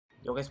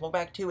Yo guys, welcome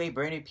back to a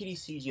brand new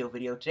PTCGO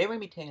video. Today we're going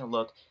to be taking a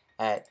look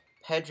at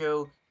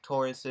Pedro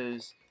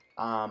Torres's,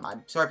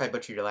 I'm sorry if I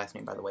butchered your last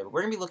name by the way, but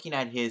we're going to be looking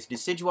at his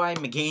Decidueye,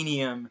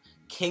 Meganium,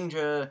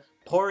 Kingdra,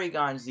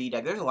 Porygon-Z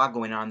deck. There's a lot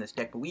going on in this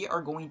deck, but we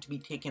are going to be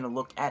taking a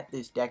look at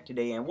this deck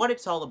today and what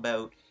it's all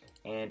about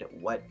and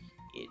what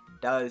it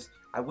does.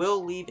 I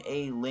will leave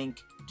a link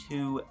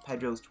to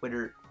Pedro's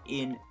Twitter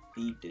in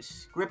the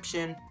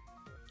description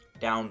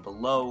down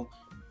below.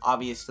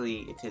 Obviously,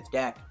 it's his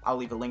deck. I'll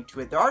leave a link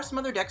to it. There are some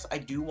other decks I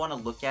do want to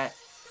look at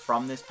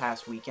from this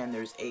past weekend.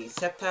 There's a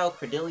Sceptile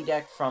Credilli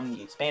deck from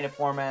the expanded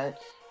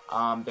format.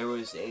 There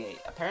was a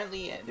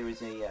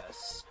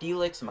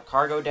Steelix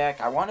Macargo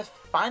deck. I want to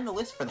find the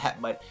list for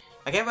that, but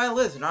I can't find a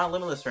list. It's not a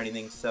limit list or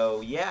anything.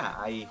 So yeah,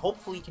 I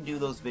hopefully can do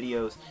those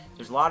videos.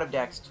 There's a lot of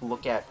decks to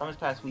look at from this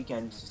past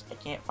weekend. It's just I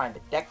can't find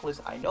the deck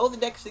list. I know the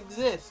decks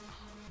exist,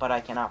 but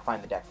I cannot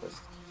find the deck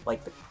list.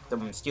 Like the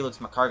Steelix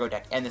Macargo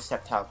deck and the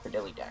Sceptile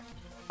Credilli deck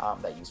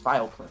that use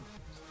File Plume.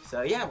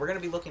 So yeah, we're going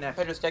to be looking at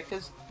Pedro's deck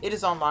because it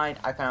is online.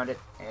 I found it,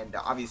 and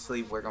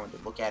obviously we're going to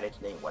look at it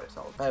today and what it's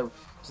all about.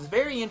 It's a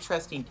very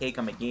interesting take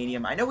on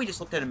Meganium. I know we just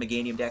looked at a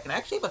Meganium deck, and I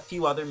actually have a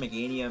few other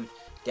Meganium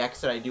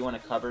decks that I do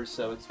want to cover,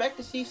 so expect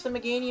to see some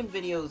Meganium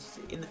videos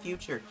in the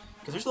future.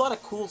 Because there's a lot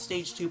of cool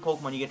Stage 2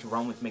 Pokemon you get to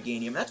run with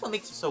Meganium. That's what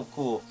makes it so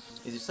cool,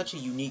 is it's such a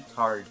unique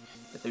card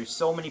that there's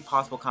so many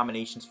possible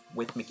combinations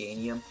with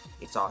Meganium.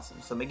 It's awesome.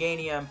 So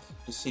Meganium,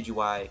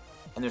 Decidueye,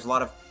 and there's a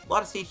lot of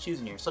Stage 2s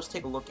in here. So let's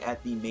take a look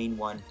at the main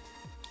one.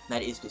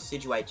 That is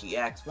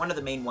Decidueye-GX. One of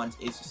the main ones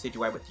is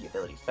Decidueye with the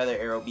ability Feather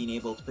Arrow, being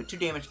able to put 2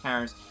 damage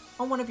counters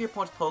on one of your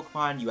opponent's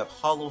Pokemon. You have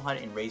Hollow Hunt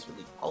and Razor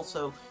Leaf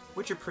also,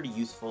 which are pretty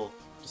useful.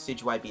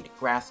 Decidueye being a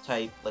Grass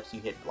type, lets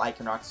you hit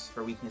Lycanrocs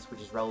for weakness, which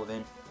is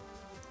relevant.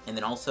 And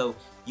then also,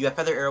 you have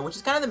Feather Arrow, which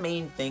is kind of the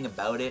main thing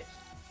about it.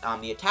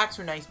 The attacks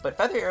are nice, but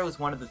Feather Arrow is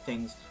one of the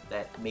things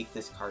that make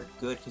this card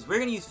good, because we're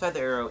going to use Feather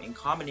Arrow in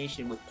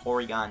combination with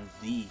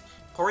Porygon-Z.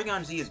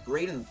 Porygon-Z is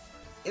great in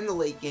the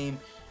late game.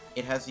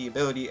 It has the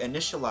ability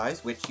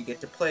Initialize, which you get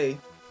to play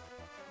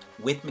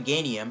with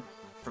Meganium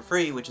for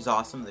free, which is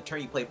awesome. The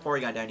turn you play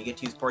Porygon down, you get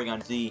to use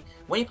Porygon-Z.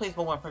 When you place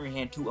Pokemon from your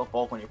hand to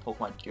evolve one of your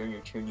Pokemon during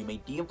your turn, you may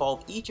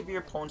de-evolve each of your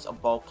opponent's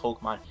evolved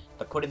Pokemon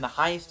by putting the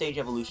highest stage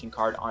evolution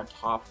card on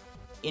top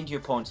into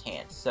your opponent's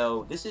hands.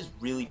 So this is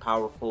really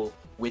powerful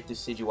with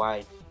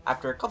Decidueye.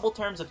 After a couple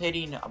turns of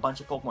hitting a bunch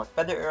of Pokemon with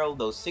Feather Arrow,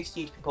 those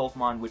 60 HP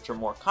Pokemon, which are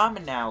more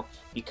common now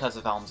because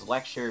of Alm's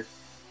Lecture,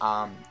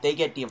 they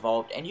get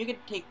de-evolved, and you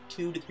get to take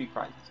 2 to 3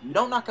 prizes. You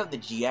don't knock out the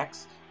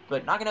GX,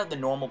 but knocking out the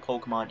normal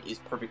Pokemon is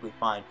perfectly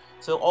fine.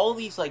 So all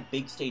these like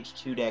big Stage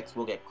 2 decks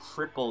will get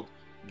crippled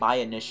by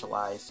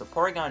Initialize. So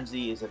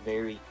Porygon-Z is a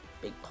very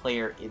big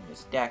player in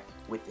this deck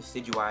with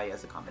Decidueye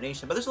as a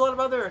combination. But there's a lot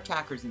of other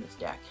attackers in this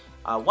deck.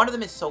 One of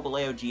them is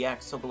Solgaleo-GX.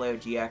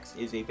 Solgaleo-GX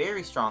is a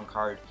very strong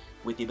card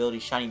with the ability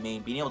Shiny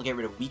Mane. Being able to get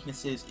rid of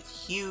weaknesses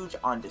is huge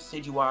on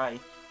Decidueye.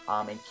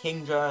 And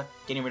Kingdra,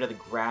 getting rid of the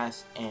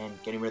grass and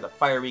getting rid of the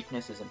fire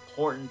weakness is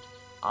important.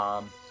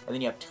 And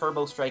then you have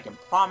Turbo Strike and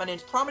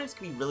Prominence. Prominence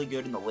can be really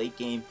good in the late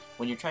game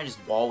when you're trying to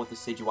just wall with the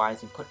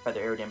Decidueyes and put Feather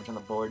Arrow damage on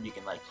the board. You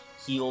can like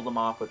heal them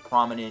off with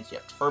Prominence. You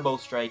have Turbo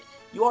Strike.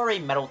 You are a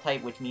Metal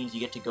type, which means you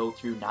get to go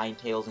through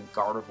Ninetales and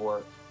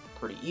Gardevoir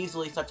pretty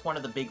easily. So that's one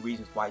of the big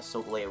reasons why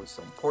Solgaleo is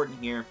so important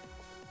here.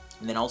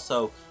 And then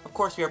also, of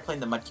course, we are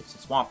playing the Mudkips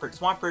and Swampert.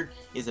 Swampert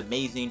is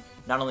amazing,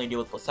 not only to deal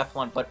with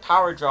Blacephalon, but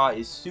Power Draw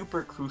is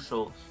super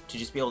crucial to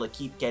just be able to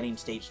keep getting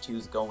Stage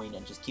 2s going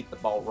and just keep the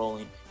ball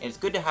rolling. And it's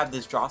good to have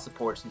this draw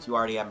support since you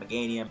already have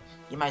Meganium.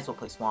 You might as well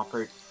play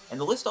Swampert. And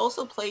the list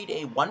also played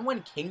a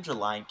 1-1 Kingdra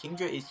line.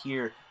 Kingdra is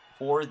here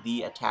for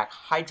the attack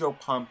Hydro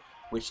Pump,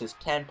 which is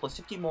 10 plus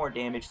 50 more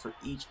damage for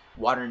each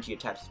Water Energy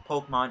attached to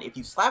Pokemon. If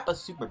you slap a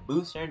Super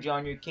Boost Energy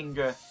on your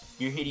Kingdra,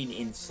 you're hitting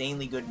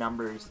insanely good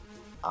numbers.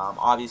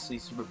 Obviously,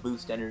 Super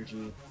Boost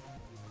Energy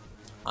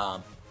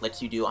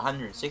lets you do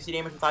 160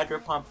 damage with Hydro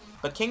Pump,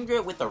 but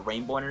Kingdra with the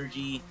Rainbow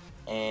Energy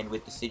and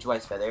with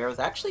Decidueye's Feather Arrows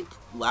actually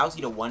allows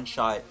you to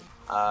one-shot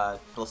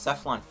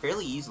Blacephalon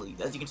fairly easily.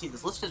 As you can see,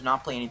 this list does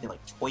not play anything like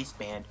Choice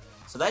Band,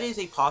 so that is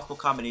a possible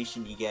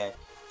combination you get,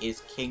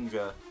 is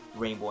Kingdra,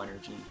 Rainbow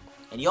Energy.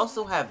 And you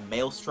also have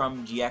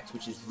Maelstrom-GX,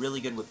 which is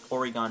really good with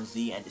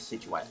Porygon-Z and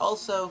Decidueye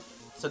also.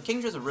 So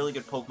Kingdra is a really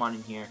good Pokemon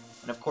in here,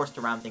 and of course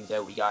to round things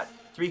out, we got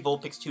 3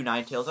 Vulpix, 2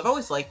 Ninetales. I've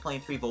always liked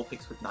playing 3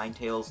 Vulpix with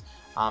Ninetales,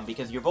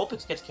 because your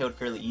Vulpix gets killed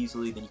fairly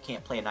easily, then you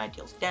can't play a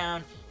Ninetales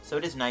down, so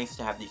it is nice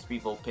to have these 3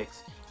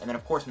 Vulpix. And then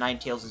of course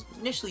Ninetales is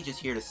initially just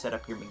here to set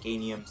up your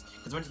Meganiums,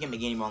 because once you get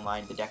Meganium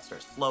online, the deck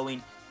starts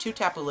flowing. 2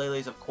 Tapu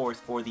Leles, of course,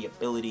 for the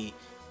ability.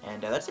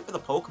 And that's it for the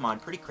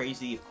Pokemon. Pretty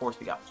crazy. Of course,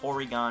 we got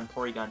Porygon,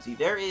 Porygon-Z.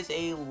 There is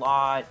a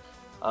lot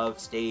of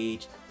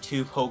Stage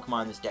 2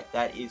 Pokemon in this deck.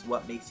 That is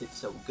what makes it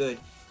so good.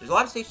 There's a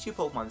lot of Stage 2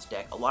 Pokemon in this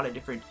deck. A lot of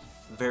different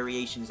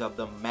variations of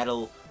them.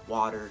 Metal,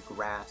 Water,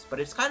 Grass.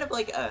 But it's kind of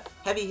like a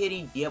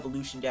heavy-hitting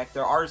de-evolution deck.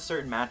 There are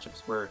certain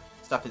matchups where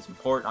stuff is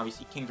important.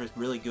 Obviously, Kingdra is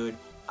really good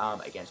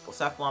against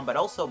Blacephalon. But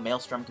also,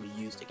 Maelstrom can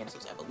be used against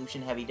those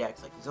evolution-heavy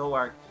decks like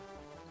Zoroark.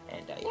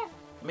 And yeah.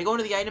 Let me go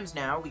into the items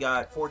now. We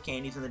got 4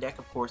 candies in the deck,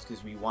 of course,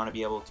 because we want to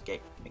be able to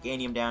get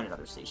Meganium down and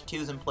other Stage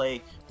 2s in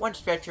play. 1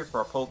 Stretcher for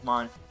our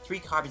Pokemon. 3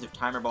 copies of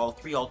Timer Ball.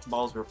 3 Ultra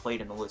Balls were played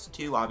in the list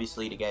too,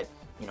 obviously, to get,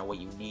 you know, what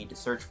you need to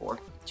search for.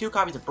 2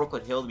 copies of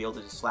Brooklet Hill to be able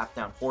to just slap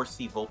down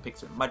Horsea,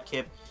 Vulpix, or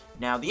Mudkip.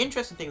 Now, the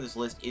interesting thing of this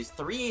list is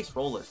 3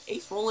 Acerolas.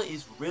 Acerola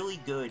is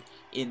really good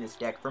in this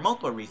deck for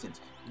multiple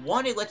reasons.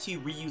 1, it lets you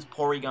reuse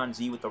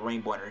Porygon-Z with the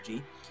Rainbow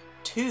Energy.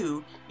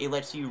 2, it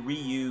lets you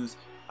reuse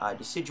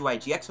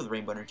Decidueye-GX with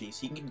Rainbow Energy,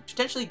 so you can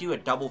potentially do a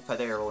double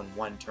Feather Arrow in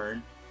 1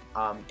 turn.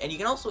 And you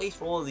can also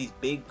Acerola these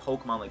big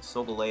Pokemon like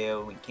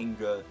Solgaleo and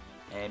Kingdra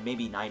and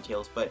maybe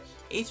Ninetales, but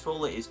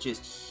Acerola is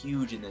just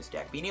huge in this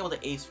deck. Being able to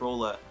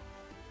Acerola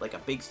like a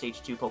big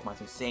Stage 2 Pokemon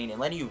is insane, and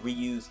letting you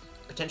reuse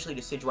potentially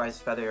Decidueye's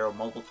Feather Arrow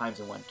multiple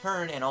times in 1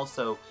 turn, and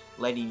also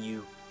letting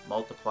you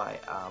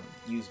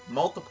use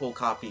multiple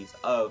copies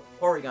of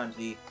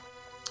Porygon-Z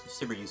is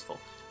super useful.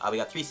 We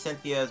got 3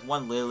 Cynthias,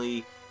 1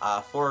 Lillie,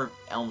 4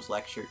 Elm's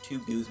Lecture, 2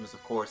 Guzmas,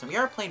 of course, and we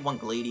are playing 1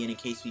 Gladion in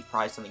case we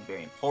prize something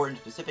very important,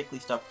 specifically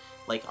stuff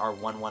like our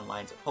 1/1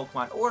 lines of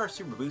Pokemon or our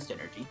Super Boost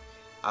Energy.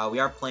 We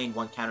are playing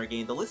 1 Counter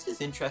Gain. The list is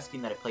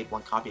interesting that I played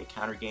 1 copy of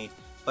Counter Gain,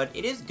 but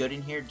it is good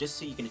in here just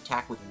so you can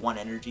attack with 1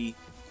 energy,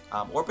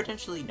 or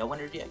potentially no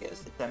energy, I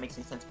guess, if that makes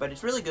any sense. But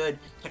it's really good,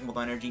 attacking with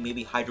 1 energy,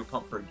 maybe Hydro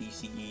Pump for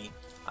DCE.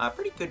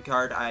 Pretty good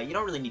card. You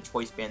don't really need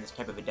Choice Band this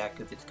type of a deck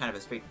because it's kind of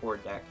a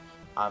straightforward deck.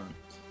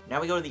 Now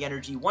we go to the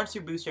energy. 1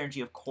 Super Boost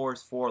Energy, of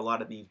course, for a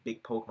lot of these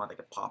big Pokemon that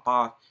could pop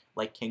off,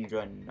 like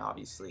Kingdra, and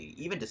obviously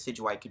even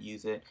Decidueye could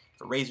use it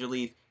for Razor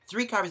Leaf.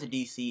 3 copies of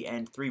DC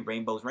and 3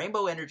 Rainbows.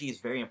 Rainbow Energy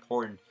is very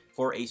important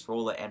for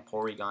Acerola and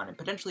Porygon, and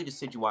potentially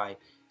Decidueye.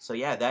 So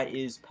yeah, that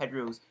is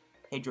Pedro's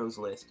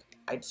list.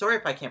 I'm sorry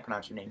if I can't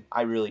pronounce your name.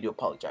 I really do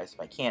apologize if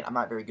I can't. I'm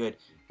not very good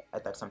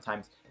at that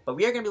sometimes. But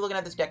we are going to be looking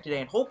at this deck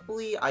today, and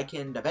hopefully I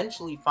can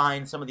eventually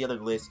find some of the other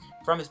lists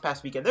from this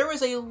past weekend. There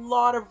was a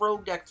lot of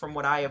rogue decks from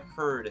what I have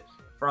heard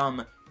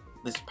from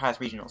this past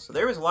regional. So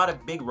there was a lot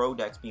of big rogue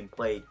decks being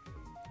played.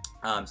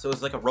 So it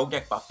was like a rogue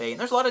deck buffet, and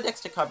there's a lot of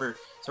decks to cover.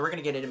 So we're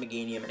going to get into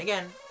Meganium. And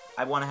again,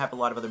 I want to have a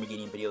lot of other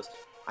Meganium videos.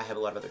 I have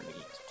a lot of other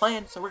Meganiums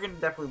planned, so we're going to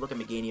definitely look at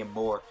Meganium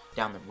more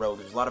down the road.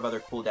 There's a lot of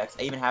other cool decks.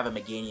 I even have a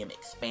Meganium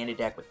expanded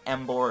deck with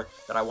Emboar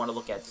that I want to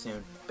look at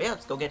soon. But yeah,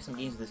 let's go get some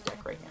games of this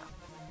deck right now.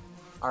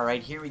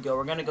 Alright, here we go.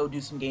 We're going to go do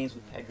some games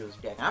with Pedro's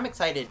deck. I'm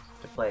excited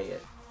to play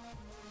it.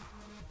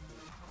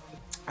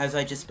 As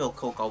I just spilled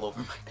Coke all over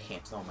my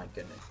pants. Oh my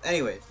goodness.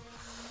 Anyways,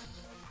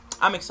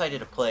 I'm excited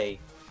to play.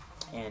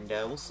 And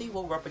we'll see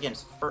what we're up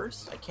against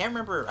first. I can't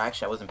remember.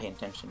 Actually, I wasn't paying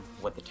attention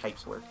what the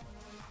types were.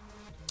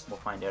 We'll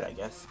find out, I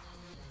guess.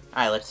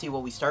 Alright, let's see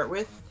what we start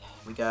with.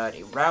 We got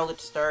a Rowlet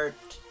start.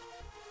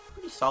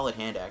 Pretty solid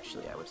hand,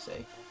 actually, I would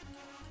say.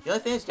 The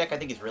only thing this deck I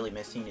think is really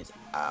missing is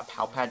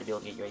Palpad to be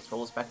able to get your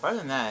Acerolas back. But other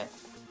than that,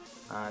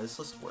 this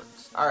list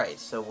works. Alright,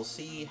 so we'll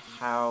see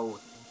how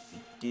we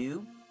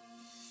do.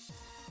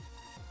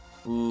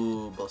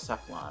 Ooh,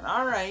 Blacephalon.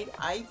 Alright,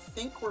 I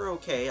think we're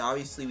okay.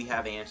 Obviously, we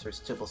have answers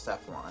to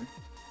Blacephalon,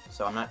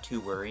 so I'm not too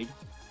worried.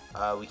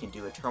 We can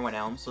do a turn 1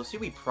 Elm, so let's see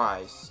what we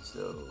prize.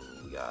 So,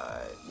 we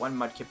got 1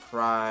 Mudkip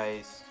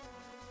prize.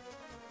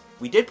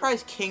 We did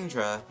prize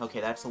Kingdra.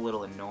 Okay, that's a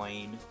little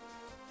annoying.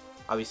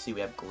 Obviously,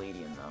 we have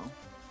Gladion, though.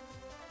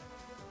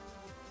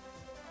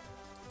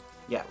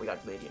 Yeah, we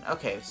got Gladion.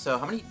 Okay, so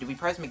how many... Did we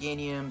prize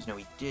Meganiums? No,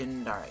 we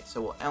didn't. Alright,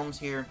 so we'll Elms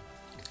here.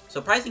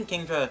 So prizing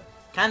Kingdra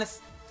kind of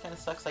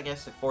sucks, I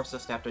guess. It forces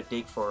us to have to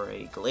dig for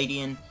a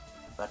Gladion.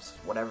 That's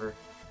whatever.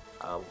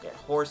 We'll get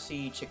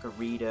Horsea,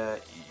 Chikorita,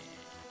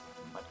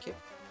 and Mudkip.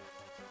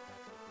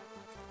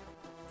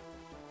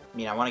 I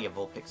mean, I want to get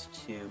Vulpix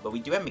too, but we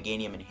do have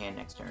Meganium in hand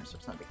next turn, so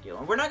it's not a big deal.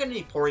 And we're not going to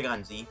need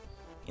Porygon-Z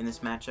in this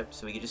matchup,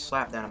 so we can just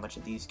slap down a bunch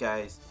of these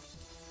guys.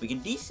 We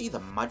can DC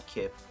the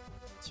Mudkip,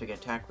 so we can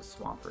attack with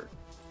Swampert.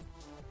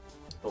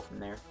 Go from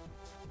there.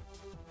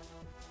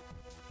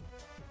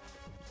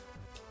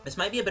 This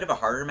might be a bit of a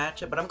harder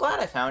matchup, but I'm glad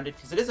I found it,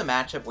 because it is a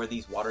matchup where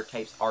these water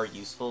types are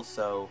useful,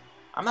 so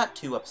I'm not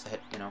too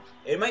upset, you know.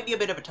 It might be a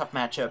bit of a tough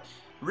matchup.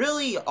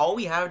 Really, all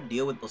we have to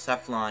deal with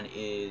Blacephalon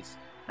is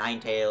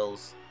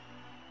Ninetales,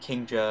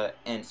 Kingdra,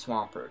 and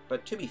Swampert.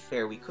 But to be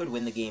fair, we could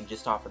win the game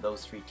just off of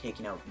those 3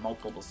 taking out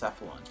multiple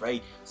Blacephalons,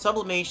 right?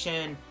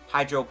 Sublimation,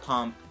 Hydro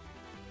Pump,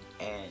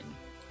 and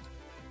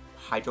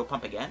Hydro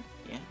Pump again?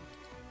 Yeah.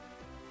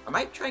 I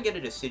might try and get a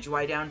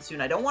Decidueye down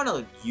soon. I don't want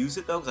to use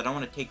it, though, because I don't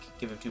want to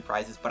give him 2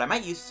 prizes, but I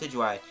might use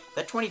Decidueye.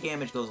 That 20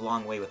 damage goes a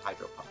long way with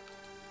Hydro Pump.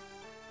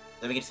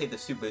 Then we can save the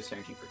Super Boost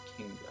Energy for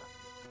Kingdra.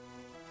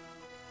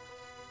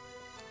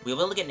 We'll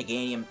be able to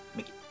get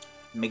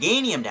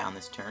Meganium down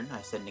this turn.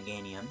 I said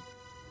Meganium.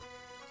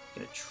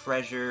 Get a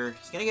Treasure.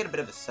 He's going to get a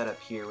bit of a setup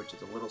here, which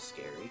is a little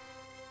scary.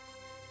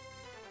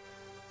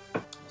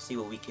 We'll see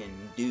what we can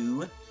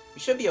do. We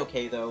should be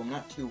okay, though. I'm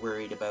not too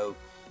worried about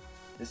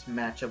this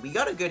matchup. We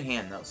got a good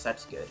hand, though, so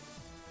that's good.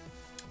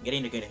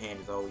 Getting a good hand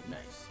is always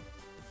nice.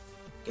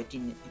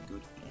 Getting a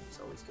good hand is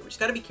always good. We just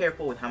gotta be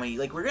careful with how many...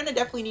 Like, we're gonna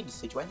definitely need to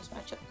Decidueye in this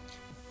matchup.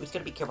 We just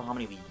gotta be careful how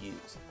many we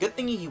use. Good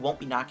thing he won't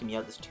be knocking me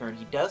out this turn.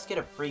 He does get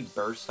a free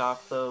burst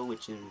off, though,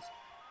 which is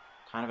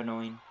kind of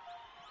annoying.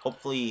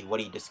 Hopefully what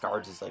he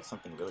discards is like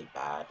something really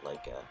bad,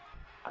 like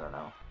I don't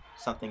know,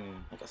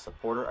 something like a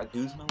supporter. A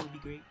Guzma would be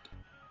great.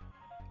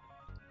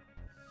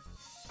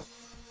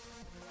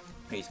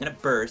 Okay, he's gonna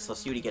burst.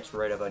 Let's see what he gets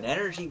rid of. An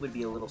energy would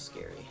be a little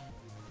scary.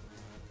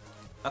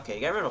 Okay,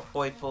 get rid of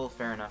Poipole.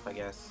 Fair enough, I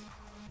guess.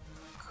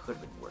 Could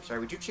have been worse.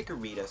 Alright, we drew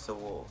Chikorita, so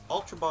we'll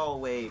Ultra Ball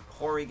away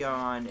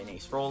Porygon and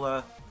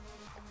Acerola.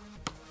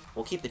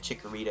 We'll keep the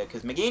Chikorita,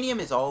 because Meganium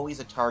is always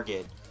a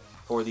target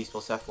for these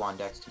Pulseflon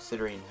decks,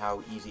 considering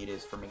how easy it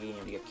is for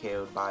Meganium to get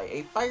KO'd by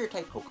a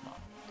Fire-type Pokemon.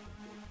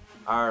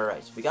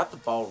 Alright, so we got the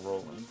ball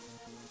rolling.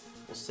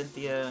 Well,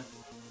 Cynthia...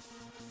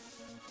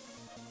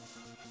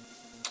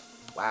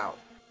 Wow.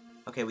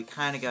 Okay, we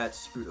kind of got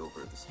screwed over.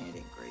 This hand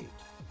ain't great.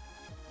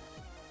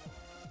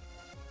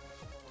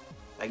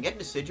 I can get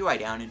Decidueye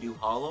down and do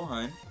Hollow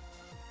Hunt.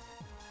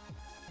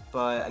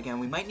 But, again,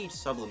 we might need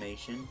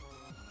Sublimation.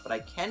 But I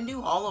can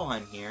do Hollow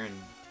Hunt here, and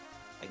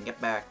I can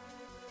get back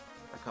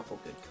a couple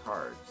good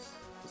cards.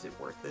 Is it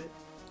worth it?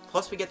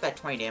 Plus, we get that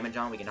 20 damage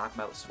on. We can knock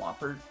him out with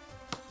Swampert.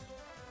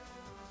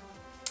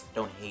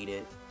 Don't hate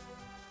it.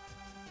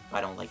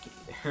 I don't like it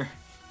either.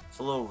 It's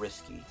a little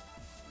risky.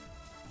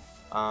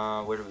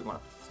 Where do we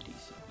want to put this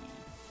DCB?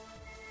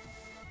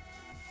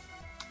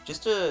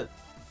 Just to...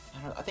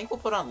 I think we'll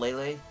put on Lele.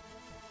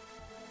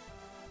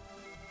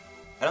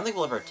 I don't think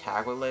we'll ever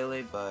attack with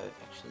Lele, but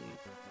actually...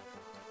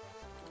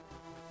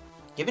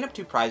 Giving up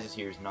 2 prizes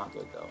here is not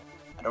good, though.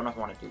 I don't know if I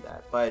want to do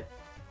that, but...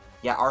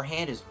 Yeah, our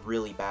hand is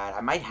really bad.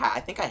 I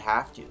think I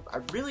have to. I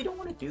really don't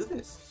want to do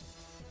this.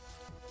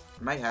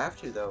 I might have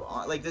to, though.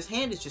 Like, this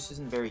hand just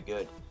isn't very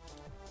good.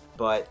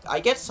 But I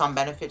get some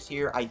benefits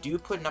here. I do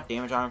put enough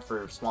damage on him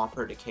for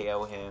Swampert to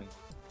KO him.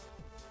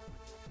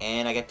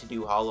 And I get to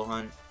do Hollow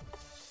Hunt.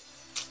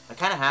 I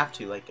kind of have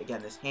to. Like,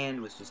 again, this hand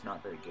was just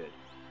not very good.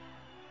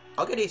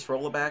 I'll get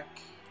Acerola back.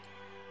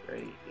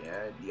 Right,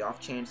 yeah. The off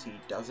chance he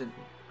doesn't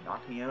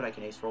knock me out, I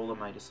can Acerola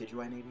my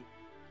Decidueye, maybe.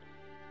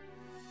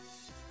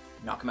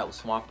 Knock him out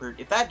with Swampert.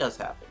 If that does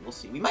happen, we'll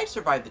see. We might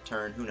survive the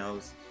turn. Who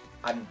knows?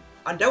 I'm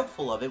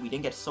doubtful of it. We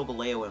didn't get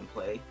Solgaleo in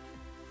play.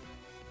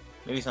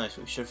 Maybe something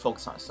we should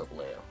focus on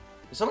Solgaleo.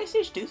 There's so many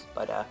stage 2s,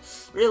 but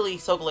really,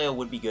 Solgaleo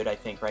would be good, I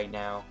think, right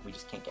now. We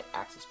just can't get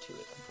access to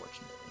it,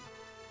 unfortunately.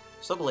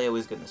 Solgaleo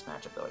is good in this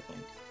matchup, though, I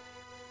think.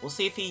 We'll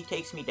see if he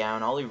takes me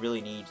down. All he really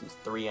needs is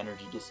 3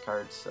 energy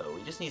discards, so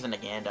he just needs a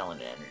Nagandel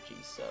and an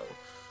energy, so...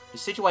 The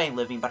Decidueye ain't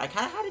living, but I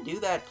kind of had to do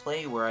that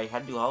play where I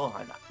had to do Hollow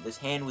Hunt. This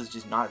hand was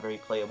just not very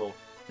playable.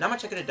 Not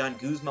much I could have done.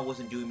 Guzma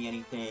wasn't doing me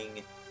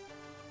anything.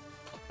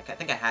 I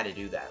think I had to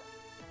do that.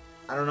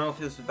 I don't know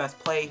if it was the best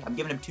play. I'm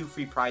giving him 2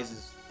 free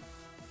prizes,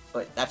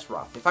 but that's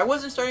rough. If I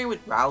wasn't starting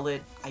with Rowlet,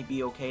 I'd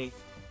be okay.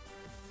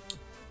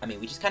 I mean,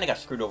 we just kind of got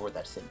screwed over with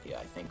that Cynthia,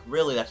 I think.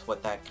 Really, that's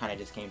what that kind of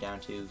just came down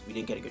to. We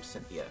didn't get a good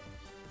Cynthia.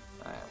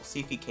 We'll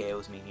see if he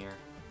KOs me here.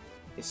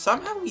 If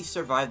somehow we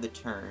survive the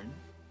turn,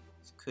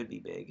 this could be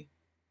big.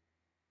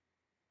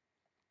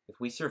 If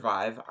we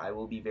survive, I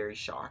will be very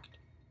shocked.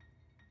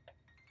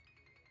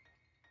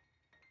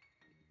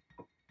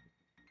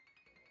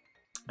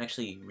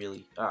 Actually,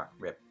 really... Ah,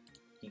 rip.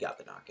 He got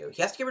the knockout.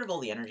 He has to get rid of all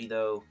the energy,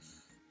 though.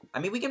 I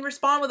mean, we can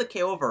respond with a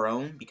KO of our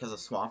own because of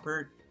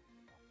Swampert.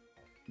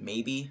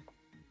 Maybe.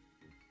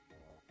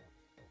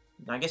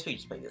 No, I guess we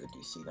just play the other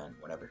DC then.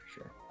 Whatever,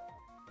 sure.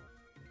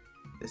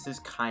 This is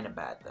kind of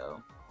bad,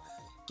 though.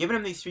 Giving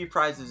him these 3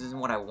 prizes isn't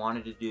what I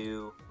wanted to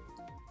do.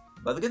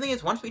 But the good thing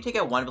is, once we take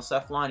out one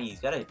Pulseflon, he's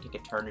got to take a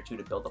turn or 2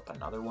 to build up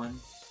another one.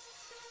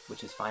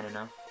 Which is fine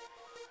enough.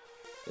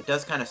 It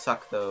does kind of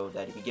suck, though,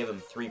 that if you give him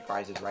 3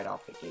 prizes right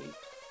off the gate.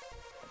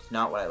 It's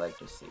not what I like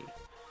to see.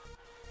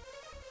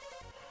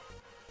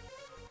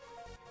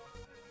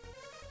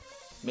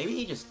 Maybe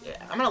he just...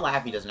 I'm going to laugh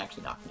if he doesn't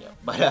actually knock me out.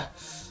 But,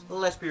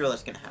 let's be real,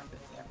 that's going to happen.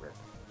 Yeah, rip.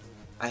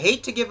 I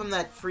hate to give him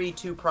that free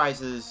 2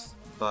 prizes,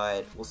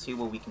 but we'll see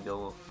what we can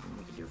do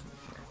from here.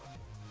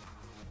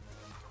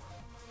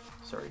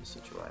 Sorry,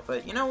 Decidueye.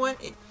 But you know what?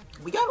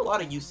 We got a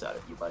lot of use out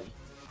of you, buddy.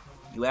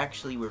 You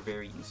actually were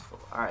very useful.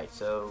 Alright,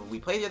 so we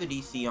play the other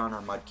DC on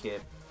our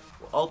Mudkip.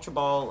 We'll Ultra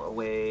Ball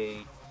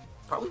away.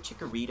 Probably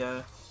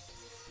Chikorita.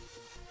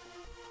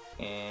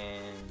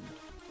 And...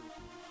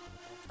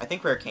 I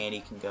think Rare Candy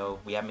can go.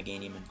 We have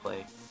Meganium in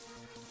play.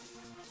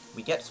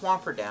 We get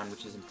Swampert down,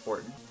 which is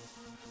important.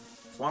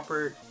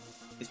 Swampert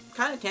is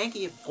kind of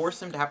tanky. It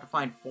forced him to have to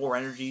find 4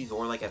 energies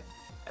or like a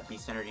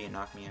Beast Energy and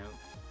knock me out.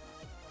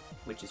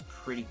 Which is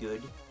pretty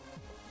good.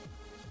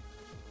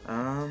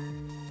 I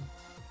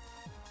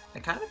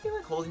kind of feel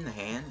like holding the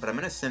hand, but I'm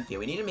gonna Cynthia.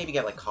 We need to maybe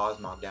get like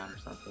Cosmog down or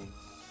something.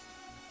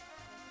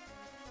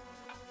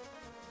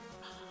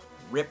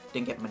 Rip,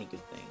 didn't get many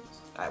good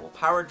things. Alright, we'll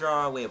Power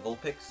Draw away a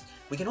Vulpix.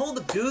 We can hold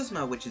the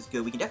Guzma, which is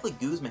good. We can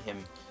definitely Guzma him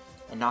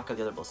and knock out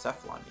the other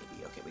Pulseflon,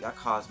 maybe. Okay, we got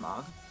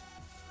Cosmog.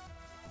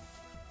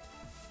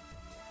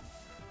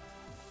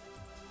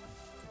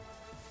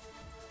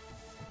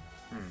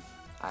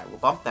 Alright, we'll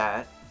bump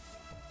that.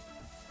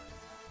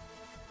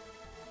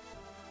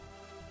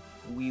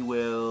 We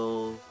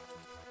will...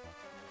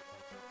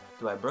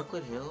 Do I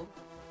Brooklet Hill?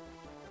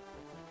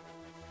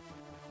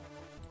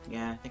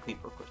 Yeah, I think we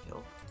Brooklet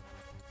Hill.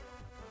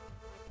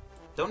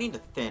 Don't need to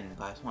thin,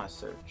 but I just want to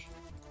search.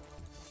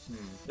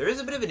 There is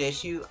a bit of an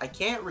issue. I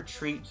can't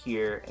retreat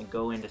here and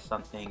go into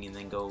something and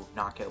then go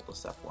knock out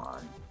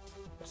Blacephalon.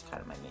 That's kind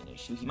of my main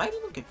issue. He might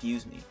even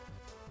confuse me.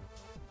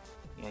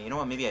 Yeah, you know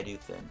what? Maybe I do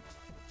thin.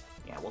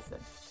 Yeah, we'll thin.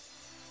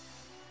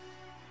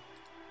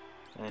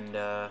 And,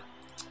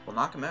 we'll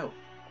knock him out.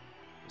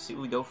 We'll see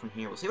what we go from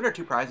here. We'll see what our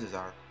 2 prizes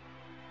are.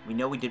 We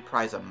know we did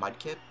prize a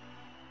Mudkip.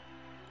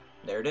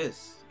 There it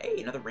is.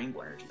 Hey, another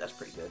Rainbow Energy. That's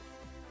pretty good.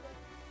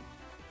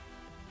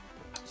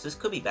 So this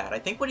could be bad. I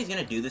think what he's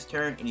going to do this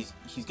turn, and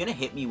he's going to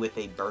hit me with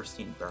a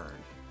Bursting Burn.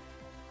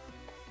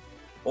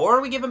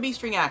 Or we give him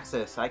B-String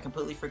access. I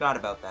completely forgot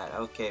about that.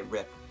 Okay,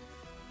 rip.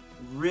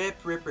 Rip.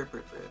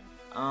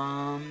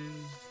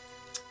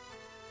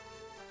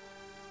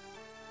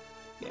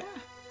 Yeah.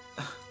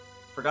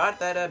 Forgot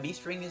that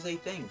B-String is a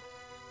thing.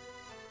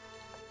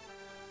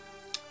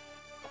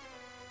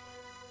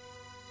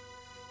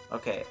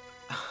 Okay.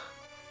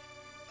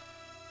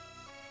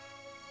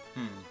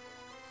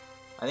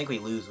 I think we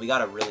lose. We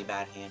got a really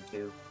bad hand,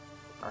 too.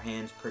 Our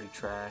hand's pretty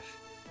trash.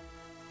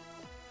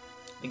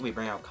 I think we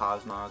bring out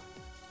Cosmog.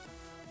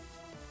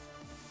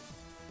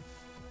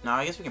 No,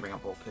 I guess we can bring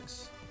out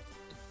Vulpix.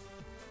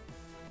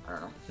 I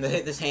don't know.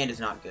 This hand is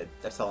not good.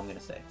 That's all I'm going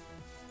to say.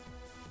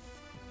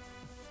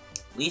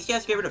 At least he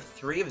has to get rid of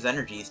 3 of his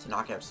energies to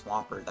knock out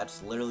Swampert.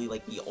 That's literally,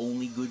 like, the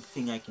only good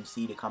thing I can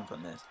see to come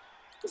from this.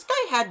 This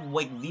guy had,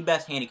 like, the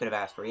best hand he could have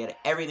asked for. He had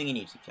everything he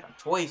needs. He found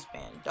Choice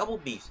Band, Double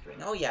B-String.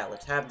 Oh, yeah,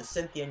 let's have the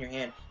Cynthia in your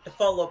hand to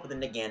follow up with a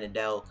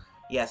Naganadel.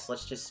 Yes,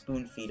 let's just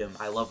spoon-feed him.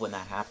 I love when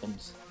that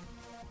happens.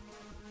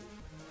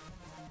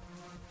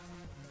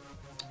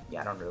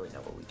 Yeah, I don't really know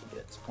what we can do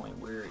at this point.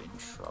 We're in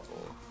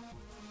trouble.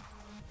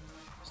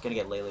 Just gonna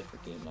get Lele for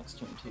game next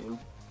turn, too.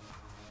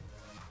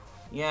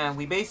 Yeah,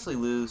 we basically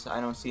lose. I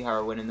don't see how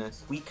we're winning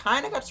this. We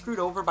kind of got screwed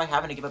over by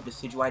having to give up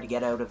Decidueye to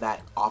get out of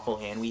that awful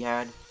hand we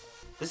had.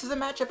 This is a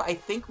matchup I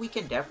think we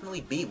can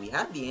definitely beat. We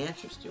have the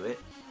answers to it.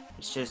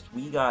 It's just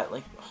we got,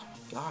 like, oh my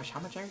gosh, how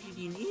much energy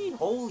do you need?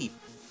 Oh my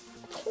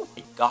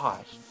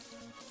gosh.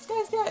 This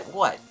guy's got,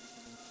 what,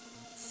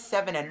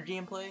 7 energy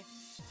in play?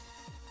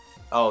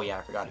 Oh, yeah,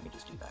 I forgot he could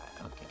just do that.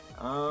 Okay.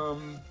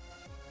 I'm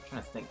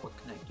trying to think, what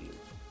can I do?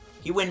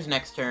 He wins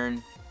next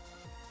turn.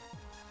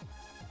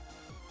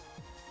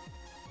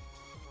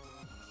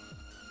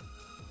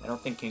 I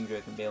don't think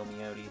Kingdra can bail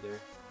me out either.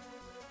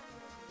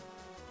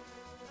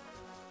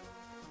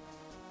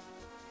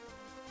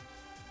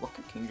 What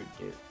could Kingdra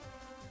do?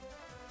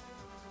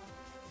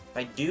 If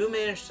I do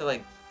manage to,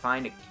 like,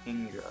 find a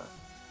Kingdra,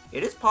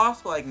 it is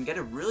possible I can get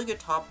a really good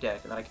top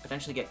deck, and then I can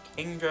potentially get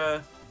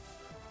Kingdra,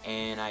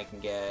 and I can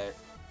get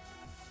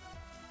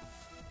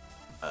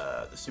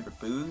the Super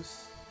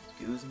Boost,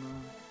 Guzma.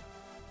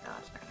 No,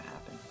 it's not gonna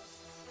happen.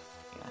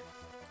 Yeah.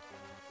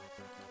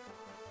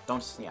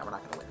 We're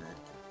not gonna win that.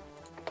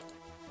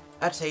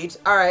 That's AIDS.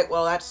 Alright,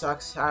 well, that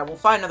sucks. We'll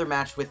find another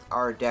match with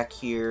our deck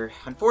here.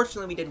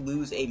 Unfortunately, we did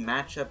lose a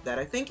matchup that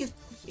I think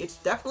it's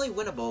definitely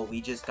winnable.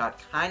 We just got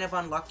kind of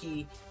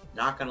unlucky.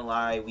 Not gonna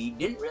lie. We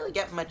didn't really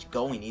get much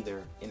going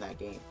either in that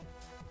game.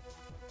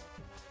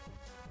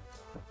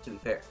 To be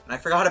fair. And I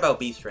forgot about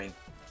B-String.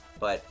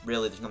 But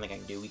really, there's nothing I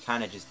can do. We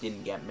kind of just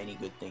didn't get many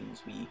good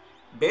things. We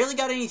barely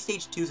got any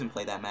Stage 2s in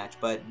play that match.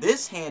 But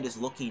this hand is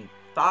looking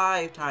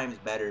 5 times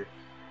better.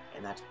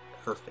 And that's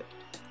perfect.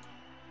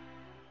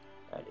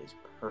 That is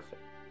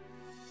perfect.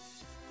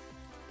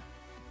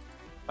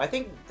 I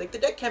think, like, the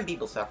deck can beat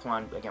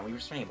Blacephalon. Again, we were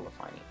just unable to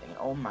find anything. And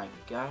oh my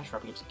gosh, we're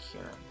up against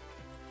Kieran.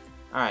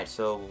 Alright,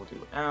 so we'll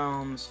do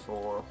Elms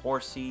for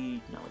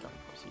Horsea. No, we don't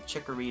have Horsea.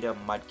 Chikorita,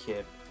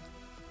 Mudkip,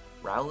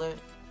 Rowlet.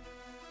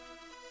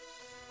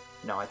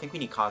 No, I think we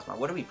need Cosmog.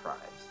 What do we prize?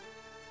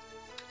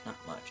 Not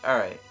much.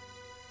 Alright.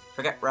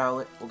 Forget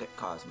Rowlet. We'll get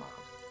Cosmog.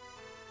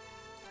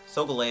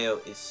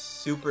 Solgaleo is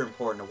super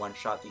important to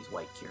one-shot these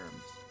white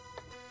Kyurms.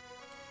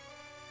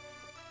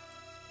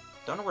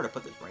 Don't know where to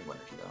put this Rainbow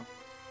Energy, though.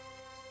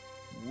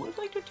 Would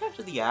like to attach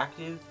to the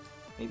active.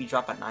 Maybe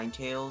drop a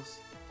Ninetales.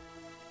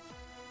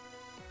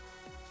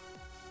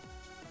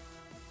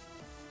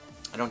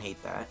 I don't hate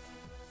that.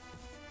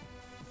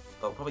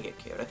 But we'll probably get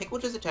KO'd. I think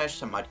we'll just attach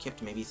to Mudkip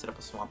to maybe set up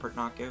a Swampert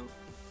knockout.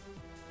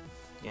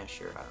 Yeah,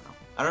 sure.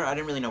 I don't know. I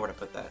didn't really know where to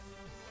put that.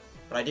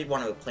 But I did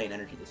want to play an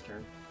energy this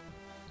turn.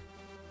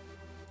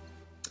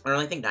 I don't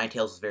really think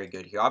Ninetales is very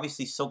good here.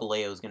 Obviously,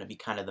 Solgaleo is going to be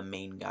kind of the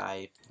main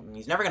guy. I mean,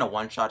 he's never going to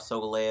one-shot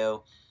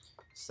Solgaleo.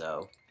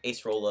 So,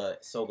 Acerola,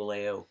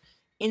 Solgaleo,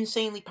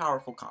 insanely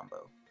powerful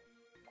combo.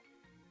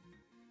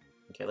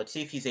 Okay, let's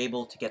see if he's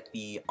able to get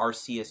the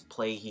Arceus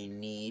play he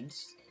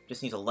needs.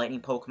 Just needs a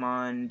lightning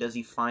Pokemon. Does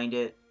he find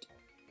it?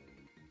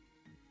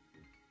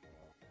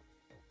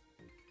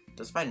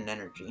 Does find an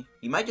energy.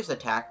 He might just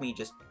attack me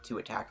just to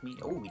attack me.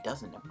 Oh, he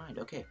doesn't. Never mind.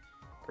 Okay.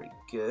 Pretty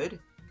good.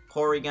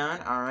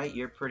 Porygon. Alright,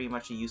 you're pretty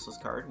much a useless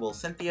card. Well,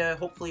 Cynthia.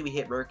 Hopefully we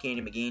hit Rare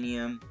Candy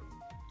Meganium.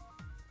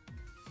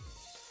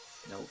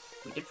 Nope.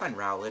 We did find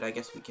Rowlet. I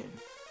guess we can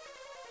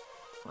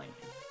play him.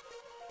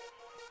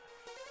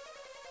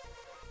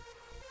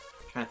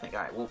 trying to think.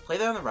 Alright, we'll play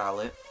that on the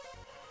Rowlet.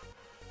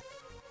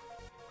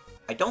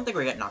 I don't think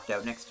we're gonna get knocked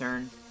out next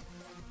turn.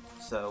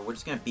 So we're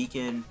just gonna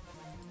Beacon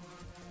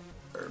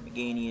for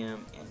Meganium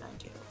and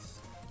Ninetales.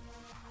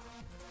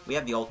 We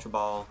have the Ultra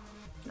Ball.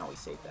 You can always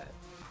save that.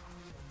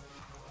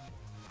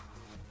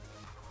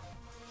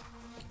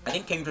 I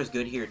think Kingdra's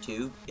good here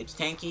too. It's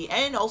tanky,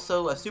 and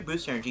also a Super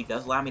Boost Energy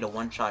does allow me to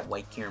one-shot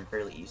White Kyurem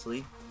fairly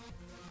easily.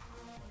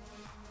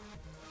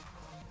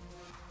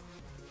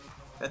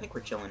 I think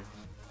we're chilling.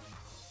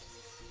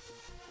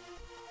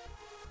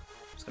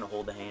 Just gonna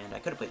hold the hand. I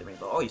could have played the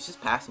Rainbow. Oh, he's just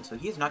passing, so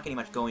he is not getting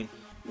much going,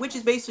 which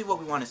is basically what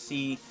we want to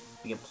see.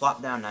 We can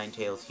plop down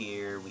Ninetales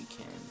here. We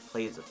can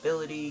play his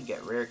ability,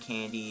 get Rare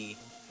Candy.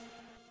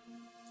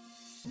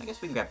 I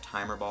guess we can grab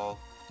Timer Ball.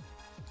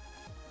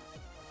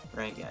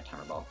 Right? Yeah,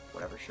 Timer Ball.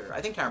 Whatever, sure.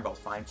 I think Timer Ball's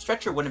fine.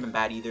 Stretcher wouldn't have been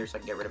bad either, so I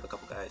can get rid of a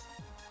couple guys.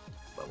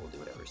 But we'll do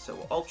whatever. So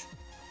we'll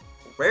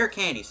Rare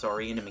Candy,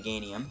 sorry, into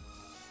Meganium.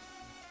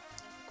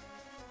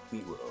 We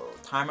will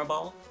Timer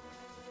Ball.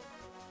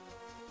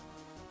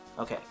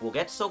 Okay, we'll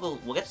get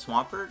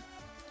Swampert.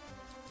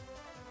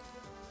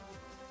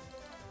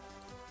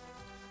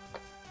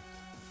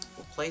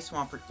 We'll play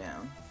Swampert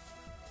down.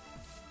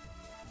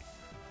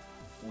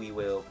 We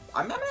will...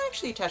 I'm gonna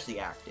actually attach the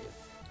active.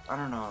 I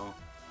don't know.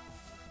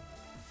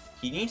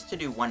 He needs to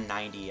do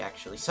 190,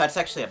 actually. So that's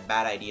actually a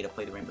bad idea to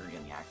play the Rainbow on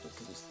the active,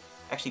 because it's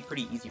actually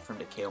pretty easy for him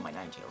to KO my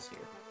Ninetales here.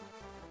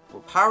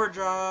 We'll Power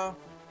Draw.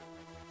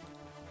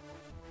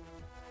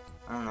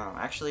 I don't know.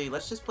 Actually,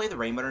 let's just play the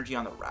Rainbow Energy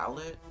on the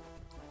Rowlet.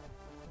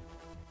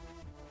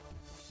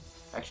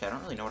 Actually, I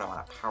don't really know what I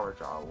want to Power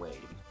Draw away,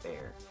 to be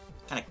fair.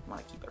 I kind of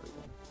want to keep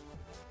everything.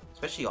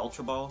 Especially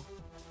Ultra Ball.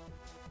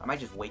 I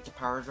might just wait to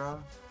Power Draw.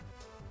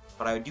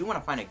 But I do want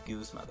to find a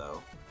Guzma,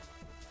 though.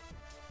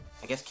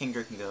 I guess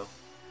Kingdra can go.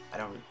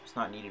 It's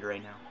not needed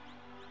right now.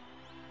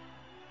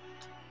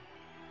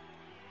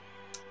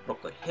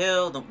 Brooklet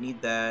Hill, don't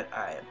need that.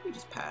 Alright, we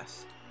just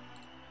pass.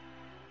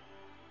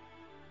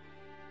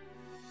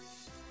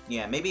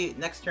 Yeah, maybe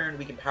next turn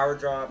we can Power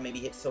Draw, maybe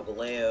hit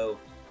Solgaleo,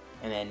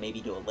 and then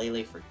maybe do a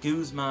Lele for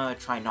Guzma,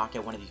 try and knock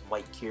out one of these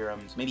White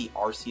Kyurems, maybe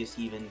Arceus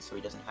even, so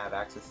he doesn't have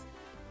access.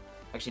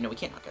 Actually, no, we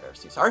can't knock out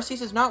Arceus.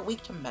 Arceus is not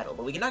weak to metal,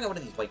 but we can knock out one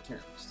of these White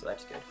Kyurems, so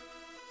that's good.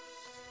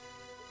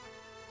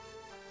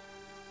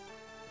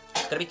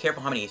 Gotta be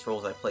careful how many Ace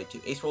Rolls I play too.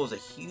 Ace Roll is a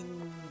huge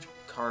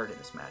card in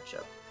this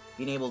matchup.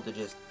 Being able to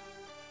just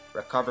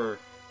recover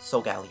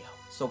Solgaleo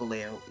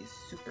is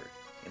super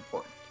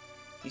important.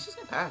 He's just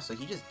gonna pass, so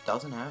he just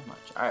doesn't have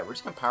much. Alright, we're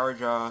just gonna Power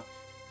Draw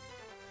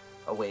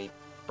away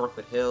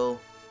Brooklet Hill.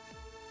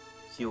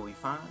 See what we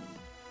find.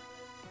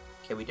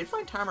 Okay, we did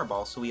find Timer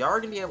Ball, so we are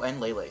gonna be able to end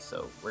Lele,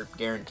 so we're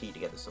guaranteed to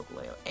get the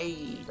Solgaleo.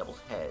 Hey, double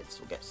heads.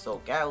 We'll get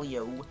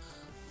Solgaleo.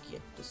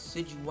 Get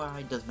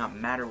Decidueye. Does not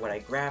matter what I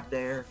grab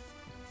there.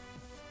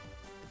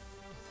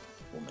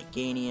 We'll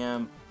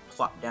Meganium,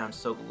 plop down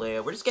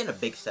Solgaleo. We're just getting a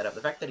big setup.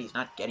 The fact that he's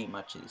not getting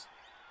much is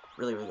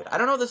really, really good. I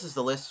don't know if this is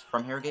the list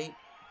from Harrogate.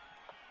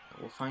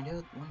 But we'll find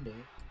out one day.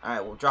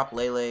 Alright, we'll drop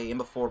Lele in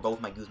before both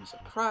my Guzma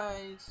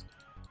surprised.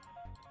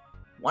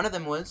 One of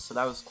them was, so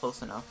that was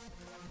close enough.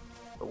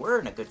 But we're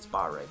in a good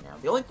spot right now.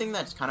 The only thing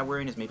that's kind of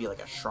worrying is maybe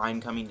like a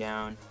Shrine coming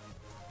down.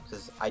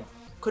 Because I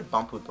could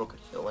bump with Brooklet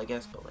Hill, I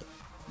guess, but like,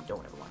 we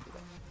don't ever want to do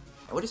that.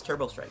 And what is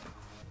Turbo Striking?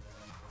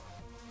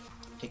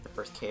 Take the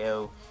first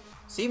KO.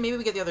 See, maybe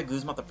we get the other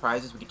Guzma off the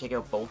prizes. We can take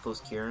out both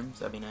those Kyurems.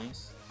 That'd be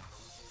nice.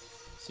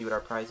 See what our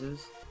prize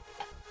is.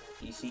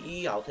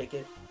 PTCGO, I'll take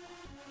it.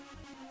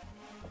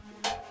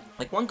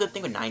 Like, one good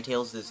thing with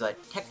Ninetales is that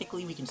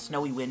technically we can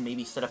Snowy Wind,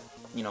 maybe set up,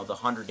 you know, the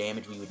 100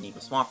 damage we would need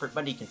with Swampert,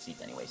 but he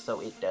concedes anyway, so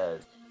it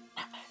does.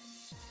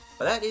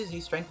 But that is the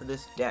strength of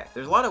this deck.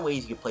 There's a lot of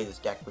ways you can play this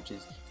deck, which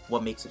is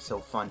what makes it so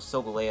fun.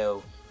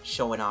 Solgaleo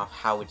showing off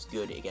how it's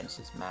good against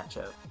this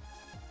matchup.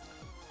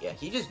 Yeah,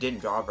 he just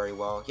didn't draw very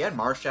well. He had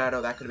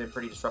Marshadow, that could have been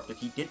pretty disruptive.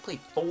 He did play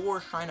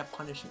 4 Shrine of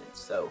Punishment,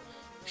 so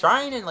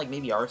Shrine and like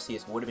maybe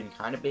Arceus would have been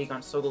kind of big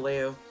on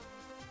Solgaleo.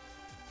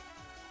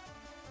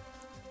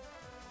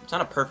 It's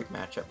not a perfect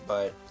matchup,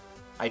 but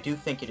I do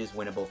think it is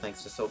winnable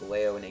thanks to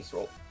Solgaleo and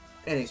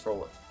Ace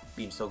Rolla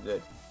being so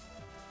good.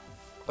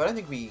 But I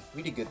think we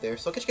did good there.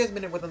 So I'll catch you guys in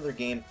a minute with another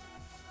game.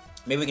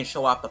 Maybe we can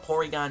show off the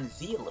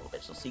Porygon-Z a little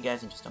bit, so I'll see you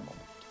guys in just a moment.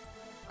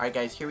 Alright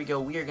guys, here we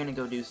go. We are going to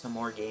go do some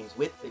more games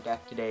with the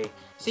deck today.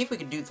 See if we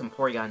can do some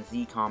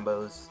Porygon-Z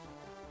combos.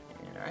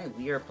 And alright,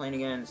 we are playing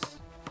against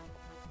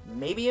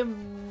maybe a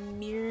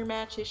mirror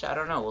match-ish? I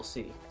don't know, we'll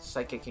see.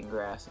 Psychic and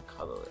Grass and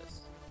Colorless.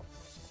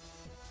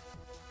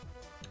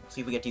 See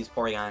if we get to use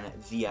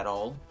Porygon-Z at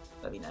all.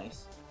 That'd be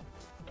nice.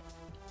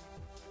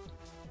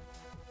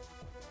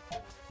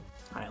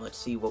 Alright, let's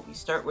see what we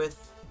start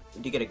with.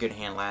 We did get a good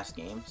hand last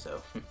game,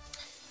 so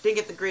didn't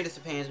get the greatest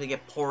of hands. We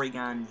get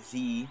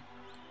Porygon-Z.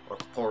 Or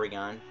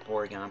Porygon-Z,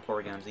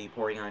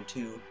 Porygon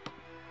 2.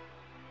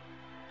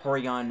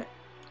 Porygon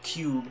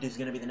Cubed is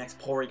going to be the next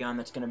Porygon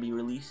that's going to be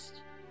released.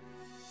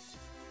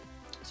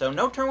 So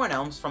no turn 1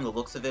 Elms from the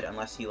looks of it,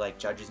 unless he like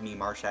judges me,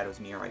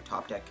 Marshadows me, or my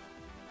top deck.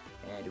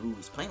 And ooh,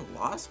 he's playing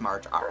Lost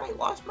March. Alright,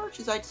 Lost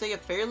March is, I'd say, a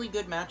fairly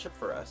good matchup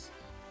for us.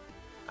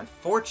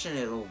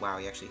 Unfortunately, oh wow,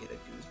 he actually hit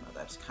a Guzma.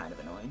 That's kind of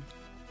annoying.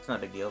 It's not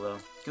a big deal, though.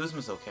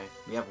 Guzma's okay.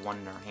 We have one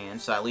in our hand,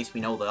 so at least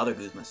we know the other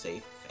Guzma's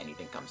safe, if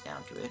anything comes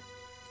down to it.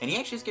 And he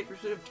actually just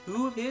gets rid of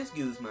 2 of his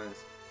Guzmas.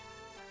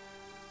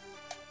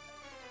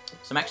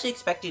 So I'm actually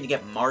expecting to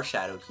get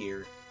Marshadowed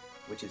here,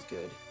 which is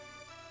good.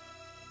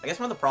 I guess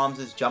one of the problems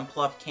is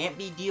Jumpluff can't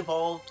be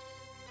de-evolved.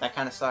 That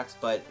kind of sucks,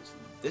 but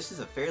this is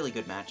a fairly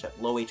good matchup.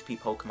 Low HP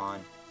Pokemon,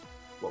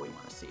 what we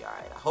want to see.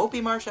 Alright, I hope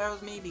he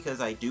Marshadows me,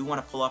 because I do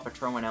want to pull off a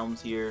Troan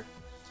Elms here.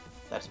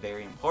 That's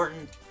very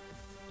important.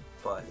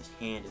 But his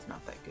hand is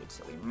not that good,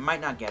 so we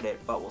might not get it,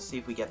 but we'll see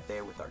if we get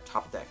there with our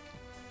top deck.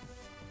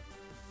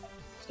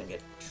 It's gonna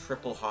get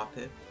triple hop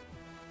hit.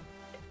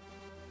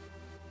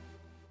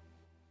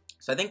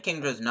 So I think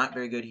Kingdra's not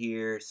very good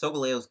here.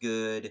 Solgaleo's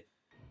good.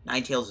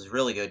 Ninetales is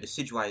really good.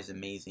 Decidueye is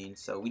amazing.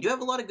 So we do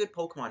have a lot of good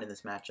Pokemon in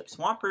this matchup.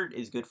 Swampert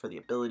is good for the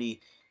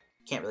ability.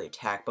 Can't really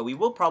attack, but we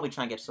will probably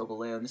try and get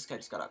Solgaleo, and this guy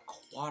just got a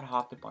quad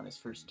hop up on his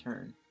first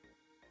turn.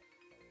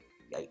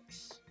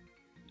 Yikes.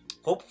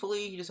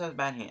 Hopefully, he just has a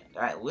bad hand.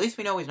 Alright, at least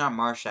we know he's not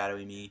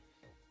Marshadowing me,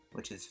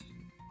 which is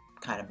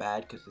kind of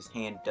bad, because his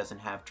hand doesn't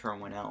have turn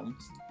 1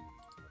 Elms.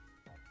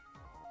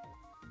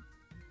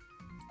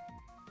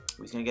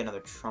 He's going to get another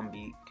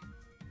Trumbeak.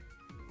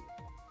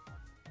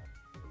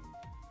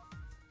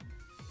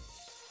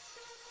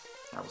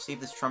 Alright, we'll see if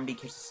this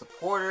Trumbeak hits a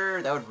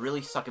supporter. That would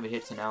really suck if it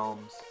hits an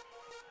Elms.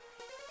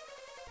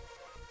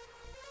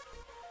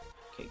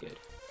 Okay, good.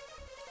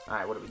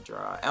 Alright, what do we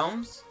draw?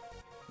 Elms?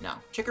 No.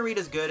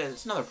 Chikorita's good, and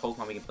it's another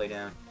Pokemon we can play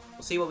down.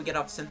 We'll see what we get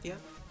off Cynthia.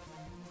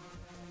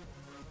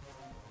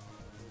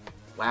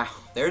 Wow,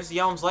 there's the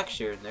Elms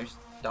Lecture, and there's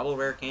double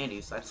rare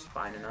candies, so that's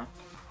fine enough.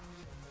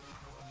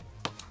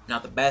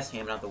 Not the best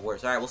hand, but not the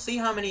worst. Alright, we'll see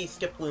how many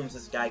Skip Blooms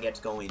this guy gets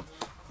going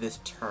this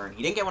turn.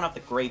 He didn't get one off the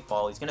Great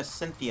Ball. He's gonna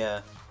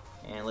Cynthia,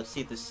 and let's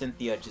see if this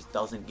Cynthia just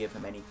doesn't give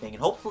him anything.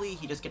 And hopefully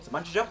he just gets a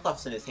bunch of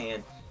Jumpluffs in his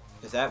hand,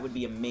 because that would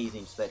be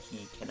amazing so that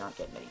he cannot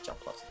get many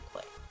Jumpluffs in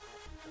play.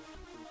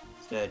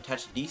 He's gonna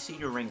attach DC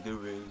to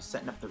Ranguru,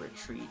 setting up the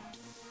retreat.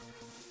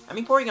 I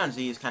mean,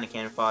 Porygon-Z is kind of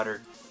cannon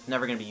fodder. He's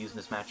never gonna be used in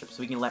this matchup, so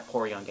we can let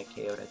Porygon get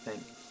KO'd, I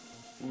think.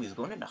 Ooh, he's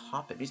going into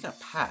Hoppip. He's gonna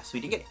pass, so he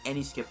didn't get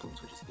any Skip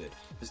Blooms, which is good.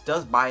 This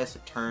does buy us a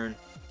turn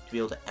to be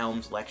able to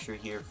Elms Lecture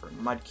here for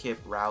Mudkip,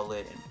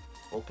 Rowlet, and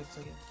Vulpix,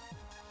 I guess.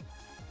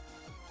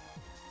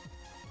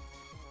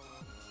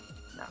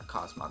 Not a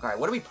Cosmog. Alright,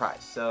 what do we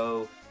prize?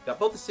 So, we got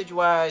both the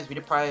Decidueyes. We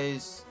did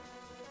prize...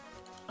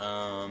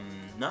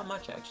 not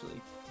much, actually.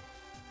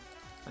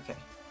 Okay.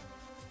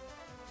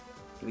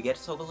 Do we get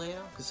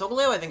Solgaleo? Because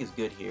Solgaleo, I think, is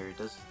good here. It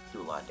does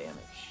do a lot of damage.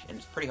 And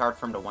it's pretty hard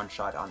for him to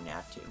one-shot on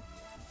Nat, too.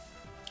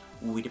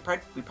 Ooh, we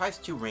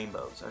prized 2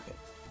 Rainbows. Okay.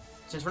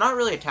 Since we're not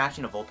really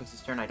attaching to Vulpix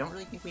this turn, I don't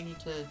really think we need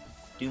to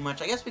do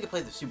much. I guess we could play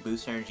the Super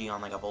Boost Energy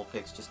on, like, a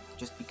Vulpix,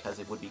 just because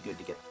it would be good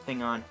to get the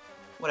thing on.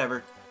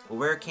 Whatever. We'll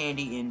Rare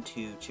Candy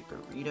into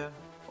Chikorita.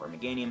 Or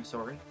Meganium,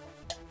 sorry.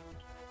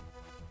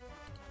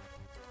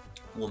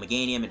 We'll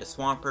Meganium into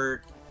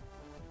Swampert.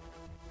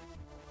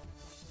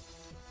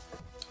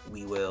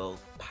 We will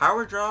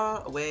Power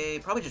Draw away,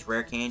 probably just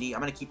Rare Candy.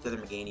 I'm going to keep the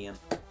other Meganium.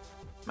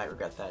 Might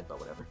regret that, but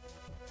whatever.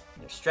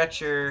 There's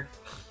Stretcher.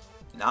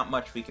 Not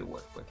much we could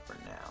work with for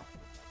now.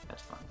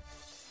 That's fine.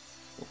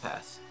 We'll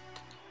pass.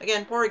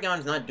 Again,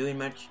 Porygon's not doing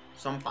much,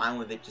 so I'm fine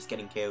with it just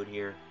getting KO'd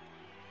here.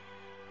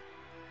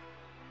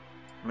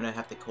 I'm going to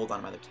have to hold on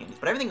to my other candies,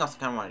 but everything else I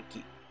kind of want to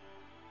keep.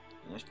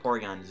 And there's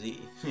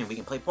Porygon-Z. We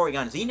can play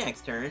Porygon-Z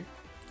next turn,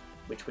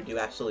 which would do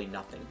absolutely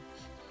nothing.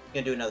 We're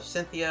going to do another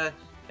Cynthia.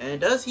 And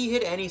does he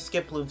hit any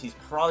Skip Blooms? He's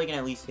probably going to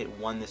at least hit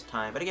 1 this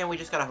time. But again, we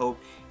just got to hope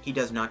he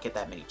does not get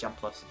that many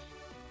Jumpluffs.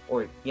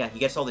 Or, yeah, he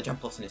gets all the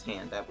Jumpluffs in his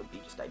hand. That would be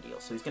just ideal.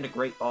 So he's going to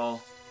Great Ball.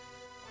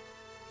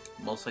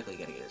 Most likely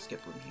going to get a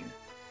Skip Bloom here.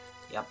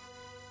 Yep.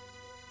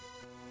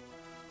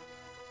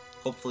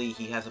 Hopefully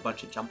he has a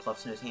bunch of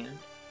Jumpluffs in his hand.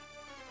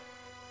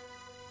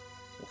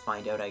 We'll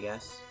find out, I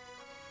guess.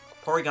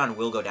 Porygon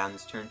will go down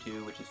this turn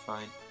too, which is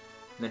fine.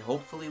 And then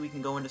hopefully we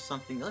can go into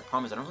something. The only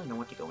problem is I don't really know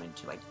what to go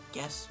into. I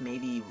guess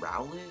maybe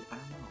Rowlet? I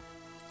don't know.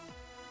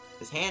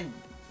 His hand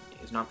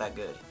is not that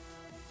good.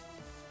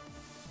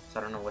 So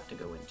I don't know what to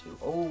go into.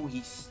 Oh,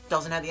 he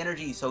doesn't have the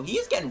energy. So he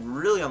is getting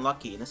really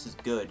unlucky, and this is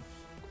good.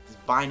 He's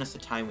buying us the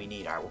time we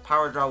need. Alright, we'll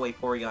Power Draw away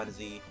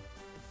Porygon-Z.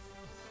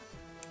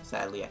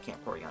 Sadly, I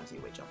can't Porygon-Z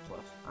away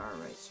Jumpluff.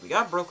 Alright, so we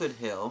got Brooklet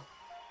Hill.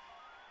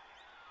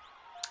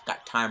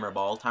 Got Timer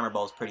Ball. Timer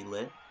Ball is pretty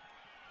lit.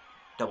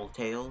 Double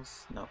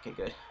Tails. No, okay,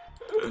 good.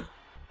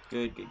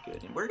 Good.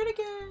 And we're gonna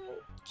get...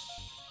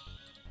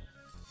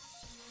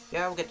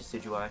 Yeah, we'll get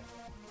Decidueye.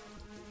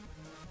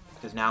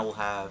 Because now we'll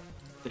have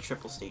the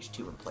triple stage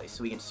 2 in place,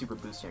 so we can super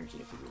boost energy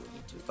if we really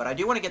need to. But I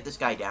do want to get this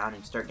guy down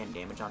and start getting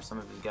damage on some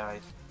of his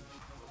guys.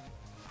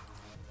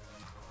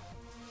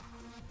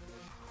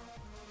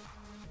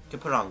 Could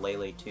put it on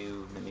Lele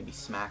too, and then maybe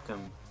smack him.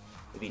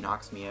 If he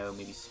knocks me out,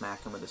 maybe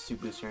smack him with a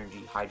super boost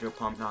energy Hydro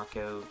Pump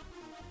knockout.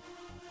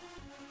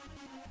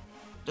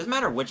 Doesn't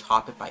matter which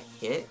Hoppip I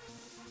hit.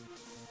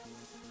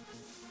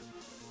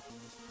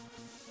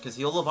 Because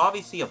he'll have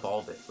obviously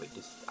evolved it. Wait,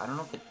 I don't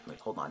know if it... Wait,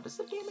 hold on. Does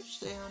the damage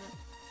stay on it?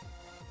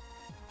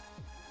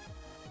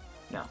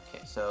 No.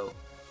 Okay, so...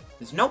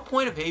 There's no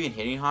point of even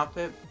hitting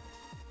Hoppip.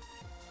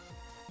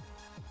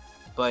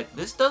 But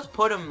this does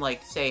put him,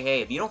 like, say,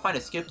 hey, if you don't find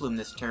a Skiploom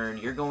this turn,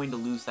 you're going to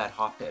lose that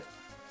Hoppip.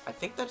 I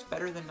think that's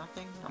better than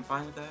nothing. I'm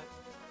fine with that.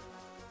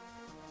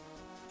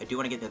 I do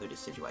want to get the other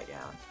Decidueye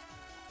down.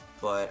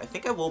 But I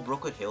think I will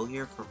Brooklet Hill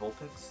here for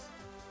Vulpix.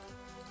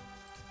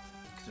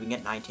 Because we can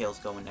get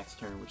Ninetales going next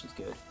turn, which is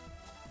good.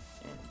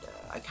 And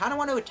I kind of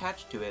want to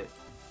attach to it,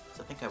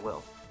 so I think I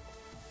will.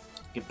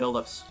 You can build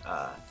up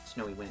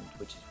Snowy Wind,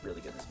 which is really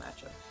good in this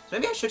matchup. So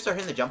maybe I should start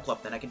hitting the Jump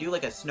Up then. I could do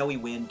like a Snowy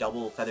Wind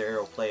double Feather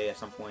Arrow play at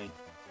some point.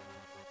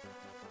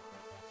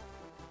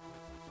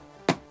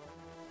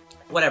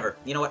 Whatever.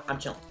 You know what? I'm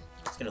chilling.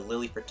 It's gonna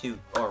Lillie for 2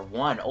 or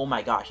 1. Oh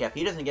my gosh. Yeah, if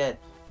he doesn't get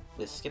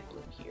this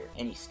Skiploom here,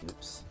 and he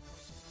scoops.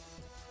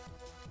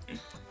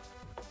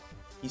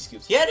 He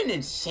scoops. He had an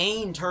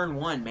insane turn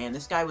 1, man.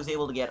 This guy was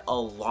able to get a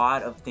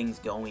lot of things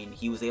going.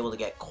 He was able to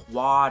get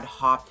Quad,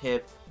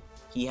 Hoppip.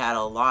 He had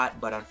a lot,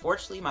 but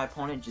unfortunately my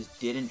opponent just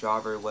didn't draw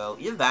very well.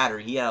 Either that or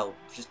he had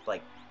just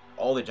like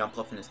all the Jump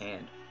Fluff in his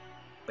hand.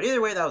 But either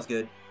way, that was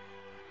good.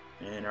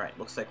 And alright,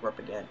 looks like we're up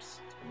against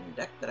a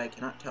deck that I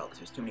cannot tell because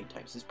there's too many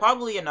types. There's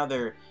probably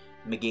another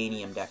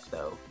Meganium deck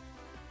though.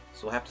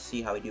 So we'll have to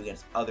see how we do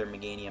against other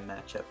Meganium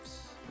matchups.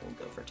 We'll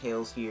go for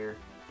Tails here.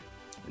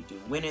 We do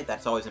win it.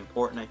 That's always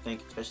important, I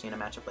think, especially in a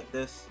matchup like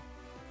this.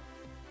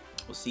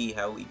 We'll see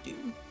how we do.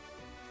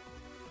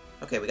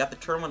 Okay, we got the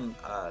turn 1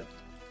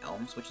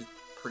 Elms, which is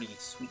pretty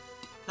sweet.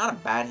 Not a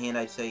bad hand,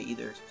 I'd say,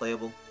 either. It's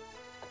playable.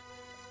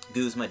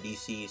 Guzma,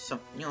 DC, some,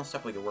 you know,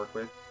 stuff we could work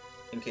with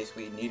in case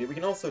we need it. We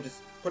can also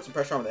just put some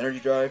pressure on with Energy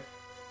Drive.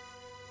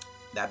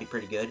 That'd be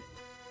pretty good.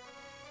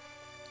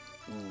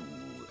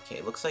 Ooh, okay,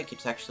 it looks like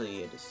it's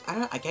actually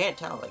I can't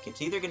tell. Like,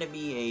 it's either going to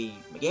be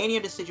a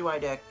Meganium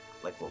Decidueye deck,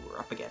 like what we're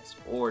up against,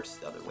 or it's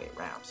the other way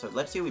around. So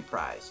let's see what we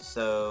prize.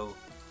 So,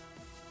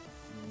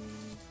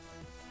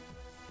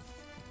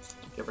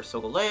 give her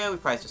Solgaleo, we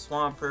prized a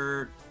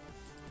Swampert.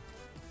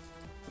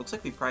 Looks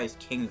like we prized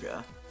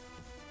Kingdra.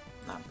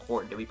 Not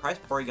important. Did we prize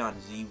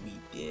Porygon-Z? We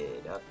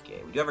did.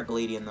 Okay, we do have our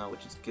Gladion though,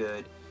 which is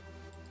good.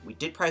 We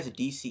did prize a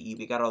DCE.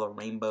 We got all the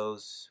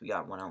rainbows. We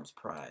got 1 Elms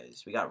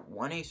prize. We got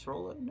 1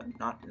 Acerola.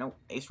 No,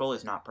 Acerola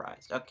is not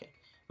prized. Okay,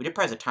 we did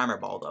prize a Timer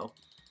Ball though.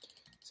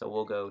 So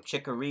we'll go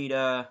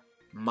Chikorita,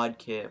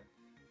 Mudkip,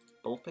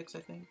 Vulpix, I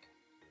think.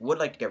 Would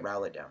like to get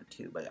Rowlet down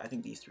too, but I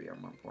think these 3 are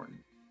more important.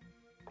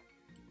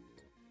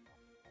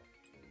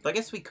 So I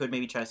guess we could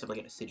maybe try to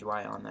get a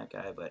Decidueye on that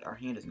guy, but our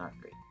hand is not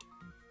great.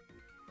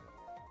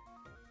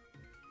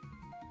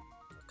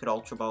 Could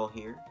Ultra Ball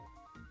here.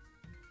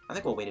 I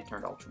think we'll wait a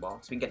turn to Ultra Ball,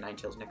 so we can get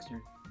Ninetales next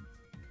turn.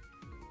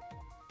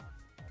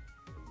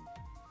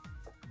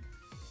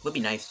 Would be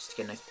nice just to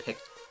get a nice pick,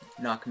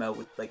 knock him out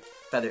with like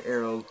Feather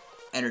Arrow,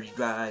 Energy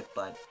Drive,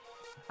 but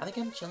I think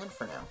I'm chilling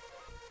for now.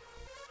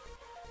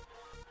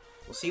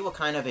 We'll see what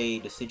kind of a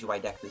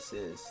Decidueye deck this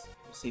is.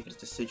 We'll see if it's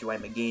Decidueye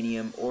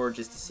Meganium, or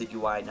just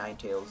Decidueye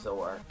Ninetales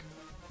Zoroark.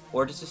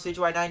 Or just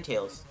Decidueye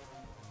Ninetales.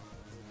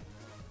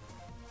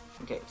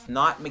 Okay, it's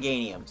not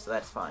Meganium, so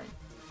that's fine.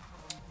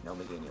 No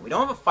Meganium. We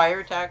don't have a Fire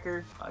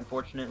Attacker,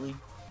 unfortunately.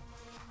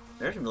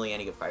 There isn't really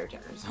any good Fire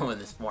Attackers in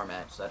this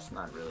format, so that's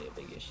not really a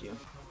big issue.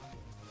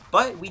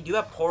 But we do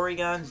have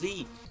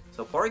Porygon-Z.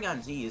 So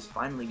Porygon-Z is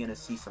finally going to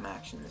see some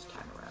action this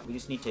time around. We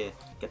just need to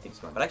get things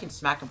going. But I can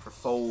smack him for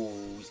foe.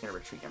 He's going to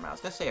retreat him out. I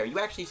was going to say, are you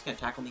actually just going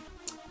to tackle me?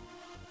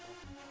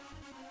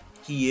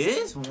 He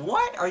is?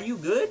 What? Are you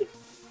good?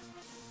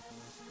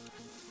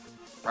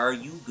 Are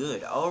you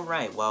good?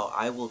 Alright, well,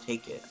 I will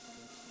take it.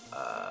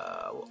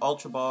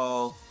 Ultra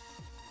Ball.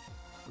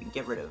 We can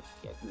get rid of...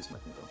 Yeah, Guzma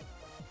can go.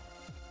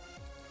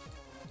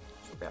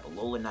 So grab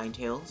Alolan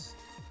Ninetales.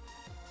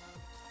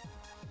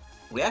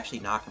 We actually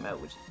knock him out,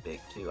 which is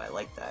big, too. I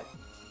like that.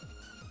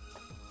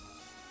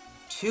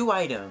 2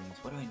 items.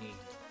 What do I need?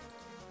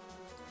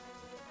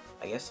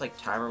 I guess, like,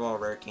 Timer Ball,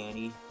 Rare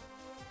Candy.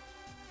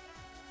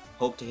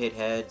 Hope to hit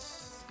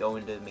heads. Go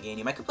into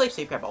Meganium. I could play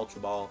Safe Grab Ultra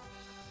Ball.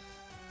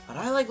 But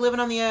I like living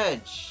on the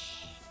edge.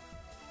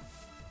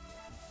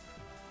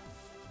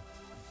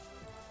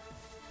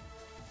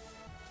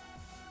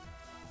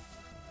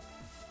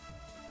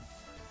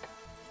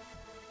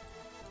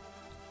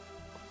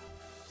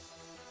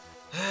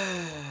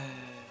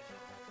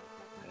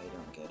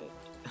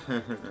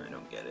 I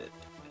don't get it.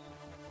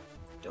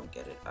 Don't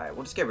get it. Alright,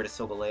 we'll just get rid of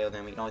Solgaleo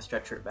then. We can always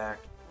stretch her back.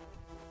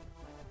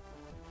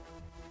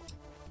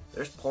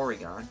 There's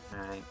Porygon.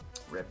 Alright,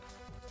 rip.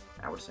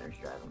 I would just Energy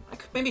Drive him.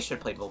 Maybe should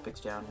have played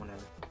Vulpix down,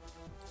 whatever.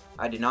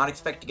 I did not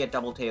expect to get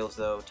double tails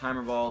though.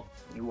 Timer Ball,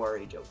 you are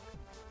a joke.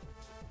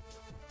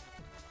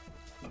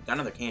 Got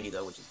another candy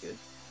though, which is good.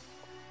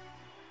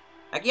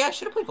 Yeah, I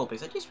should have played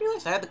Vulpix. I just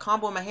realized I had the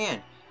combo in my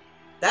hand.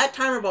 That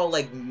Timer Ball,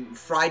 like,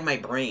 fried my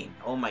brain.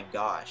 Oh my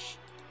gosh.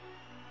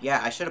 Yeah,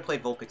 I should have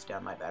played Vulpix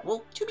down, my bad.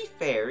 Well, to be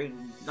fair,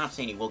 not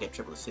saying he will get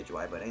triple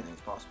Decidueye, but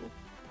anything's possible.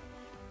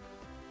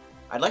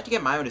 I'd like to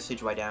get my own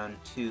Decidueye down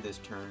to this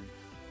turn.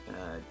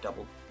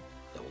 Double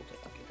double tail.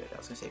 Okay, good. I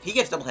was gonna say, if he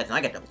gets double heads and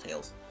I get double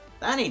tails,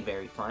 that ain't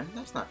very fun.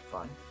 That's not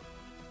fun.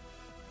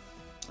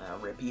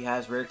 Rip, he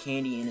has Rare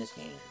Candy in his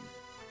hand.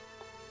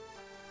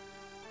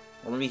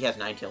 Or maybe he has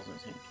Ninetales in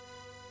his hand.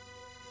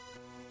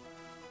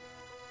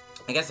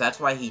 I guess that's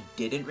why he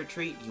didn't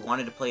retreat. He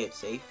wanted to play it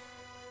safe.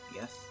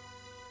 Yes.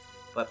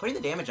 But putting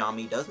the damage on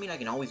me does mean I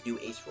can always do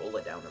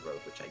Acerola down the road,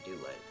 which I do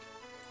like.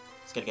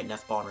 It's gonna get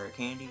Nest Ball and Rare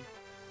Candy.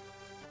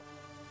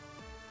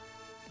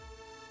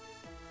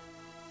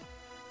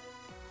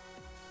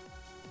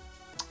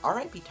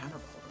 R.I.P. Timer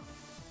Ball.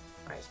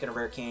 Alright, it's gonna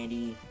Rare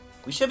Candy.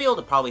 We should be able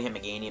to probably hit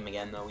Meganium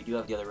again, though. We do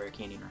have the other Rare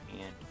Candy in our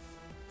hand.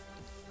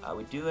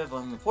 We do have,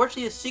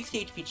 unfortunately, a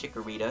 60 HP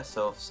Chikorita,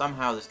 so if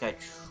somehow this guy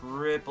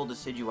triple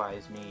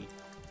Decidueye me,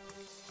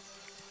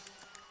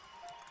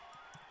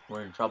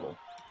 we're in trouble.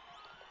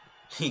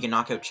 He can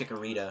knock out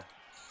Chikorita,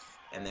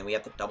 and then we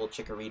have to double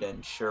Chikorita,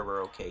 and sure,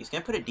 we're okay. He's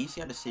gonna put a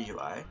DC on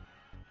Decidueye.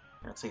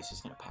 Let's say he's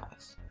just gonna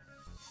pass.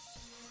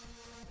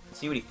 Let's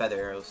see what he Feather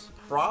Arrows.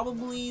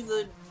 Probably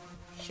the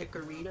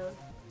Chikorita.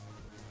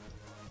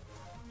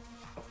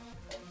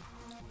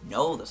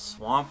 No, the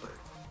Swampert.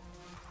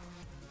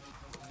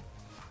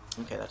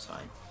 Okay, that's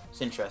fine.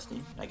 It's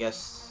interesting. I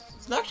guess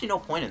there's actually no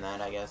point in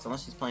that, I guess,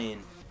 unless he's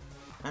playing...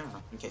 I don't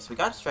know. Okay, so we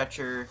got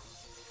Stretcher.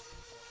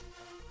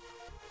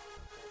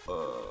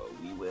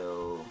 We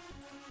will...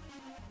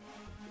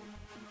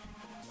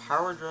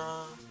 Power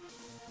Draw.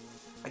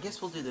 I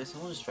guess we'll do this,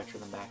 and we'll just Stretcher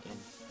them back in.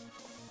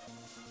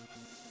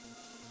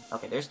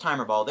 Okay, there's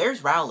Timer Ball.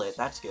 There's Rowlet.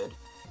 That's good.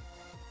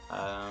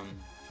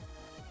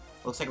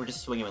 Looks like we're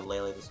just swinging with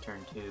Lele this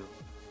turn, too.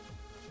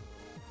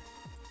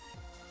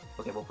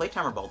 Okay, we'll play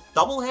Timer Ball.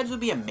 Double heads would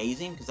be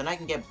amazing, because then I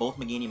can get both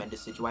Meganium and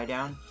Decidueye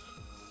down.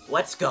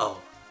 Let's go!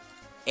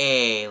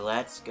 Hey,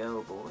 let's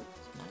go, boys.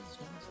 Nice,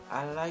 nice.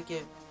 I like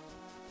it.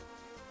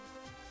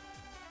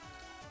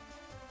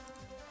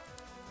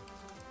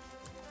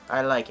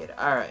 I like it.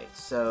 Alright,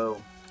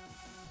 so...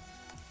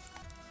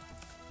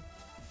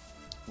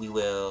 we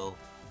will...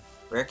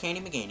 Rare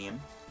Candy Meganium.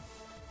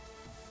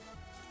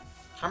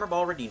 Timer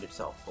Ball redeemed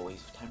itself,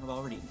 boys. Timer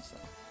Ball redeemed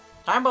itself.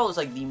 Timer Ball is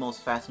like the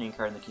most fascinating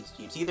card in the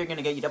TCG. It's either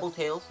gonna get you double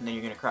tails, and then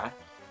you're gonna cry,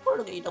 or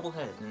it'll get you double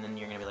heads, and then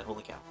you're gonna be like,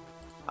 holy cow.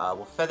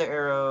 We'll Feather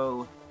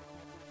Arrow.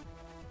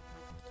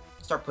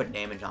 Start putting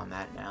damage on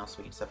that now, so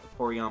we can set the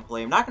Porygon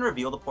play. I'm not gonna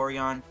reveal the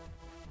Porygon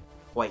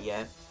quite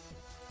yet.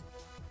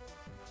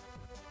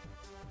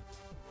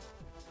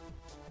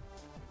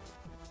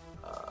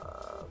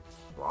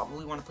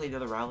 Probably want to play the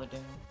other Rowlet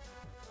down.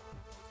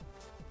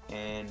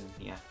 And,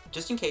 yeah,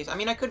 just in case. I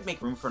mean, I could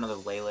make room for another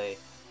Lele, in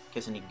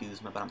case I need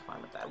Guzma, but I'm fine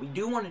with that. We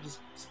do want to just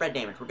spread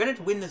damage. We're going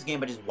to win this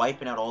game by just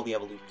wiping out all the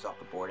evolutions off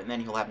the board, and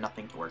then he'll have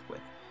nothing to work with.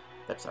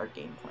 That's our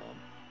game plan.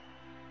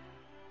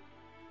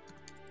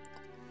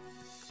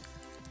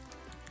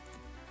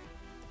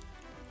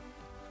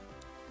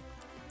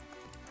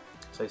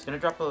 So he's going to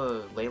drop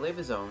a Lele of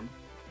his own.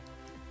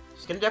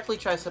 He's going to definitely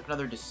try to set up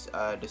another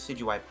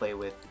Decidueye play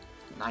with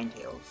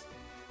Ninetales.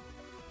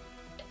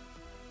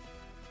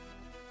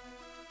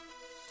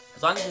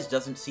 As long as this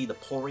doesn't see the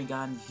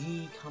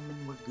Porygon-Z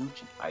coming, we're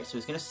Gucci. Alright, so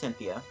he's going to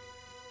Cynthia.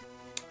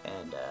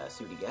 And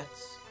see what he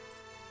gets.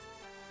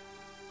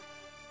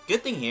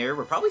 Good thing here,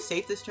 we're probably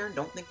safe this turn.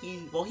 Don't think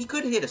he... well, he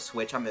could hit a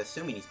switch. I'm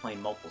assuming he's playing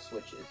multiple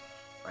switches.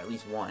 Or at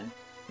least one.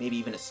 Maybe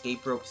even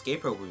Escape Rope.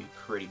 Escape Rope would be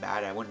pretty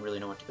bad. I wouldn't really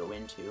know what to go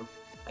into.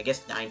 I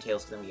guess Ninetales,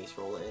 because then we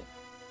Acerola it.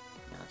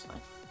 Yeah, that's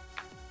fine.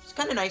 It's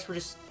kind of nice. We're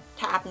just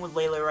tapping with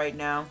Lele right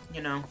now.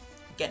 You know.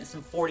 Getting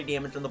some 40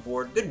 damage on the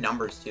board. Good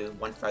numbers, too.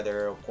 One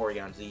Feather,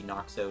 Porygon-Z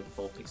knocks out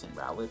Vulpix and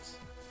Rowlets.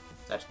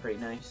 That's pretty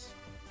nice.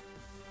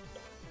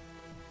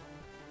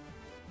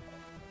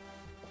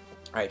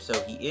 Alright, so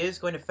he is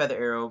going to Feather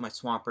Arrow my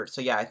Swampert.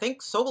 So yeah, I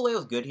think Solgaleo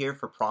is good here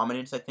for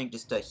prominence, I think,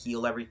 just to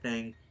heal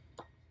everything.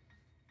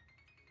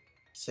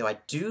 So I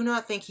do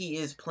not think he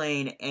is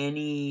playing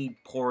any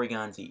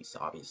Porygon-Z's,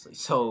 obviously.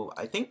 So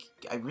I think,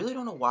 I really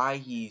don't know why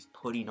he's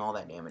putting all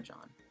that damage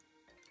on.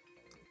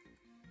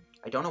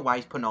 I don't know why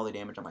he's putting all the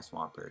damage on my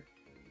Swampert.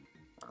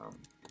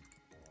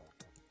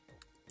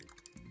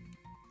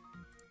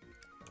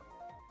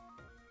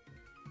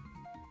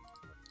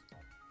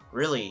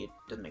 Really, it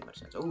doesn't make much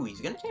sense. Oh,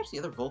 he's going to attach the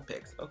other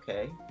Vulpix.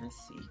 Okay, let's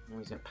see. Oh,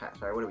 he's going to pass.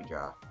 Alright, what do we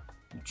draw?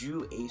 We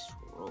drew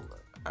Acerola.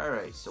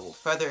 Alright, so we'll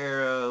Feather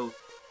Arrow.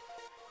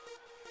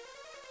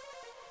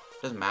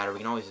 Doesn't matter, we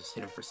can always just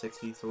hit him for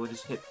 60, so we'll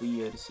just hit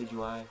the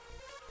Decidueye.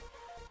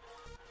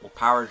 We'll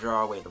Power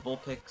Draw away the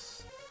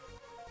Vulpix.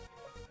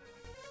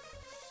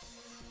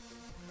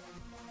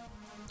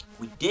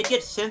 We did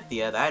get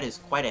Cynthia, that is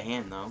quite a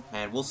hand though.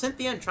 And we'll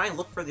Cynthia and try and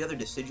look for the other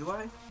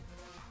Decidueye.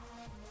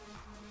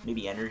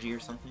 Maybe Energy or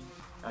something.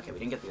 Okay, we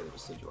didn't get the other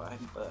Decidueye,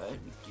 but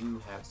we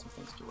do have some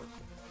things to work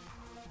with.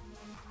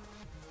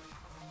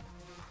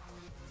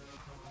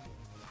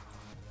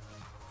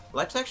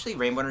 Let's actually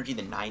Rainbow Energy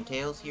the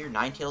Ninetales here.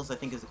 Ninetales, I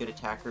think, is a good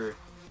attacker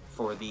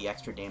for the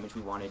extra damage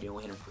we want to do.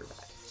 We'll hit him for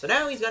that. So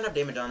now he's got enough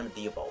damage on him to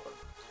de-evolve him.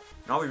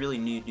 And all we really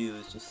need to do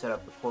is just set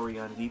up the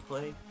Porygon-Z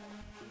play.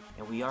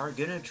 And we are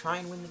going to try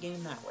and win the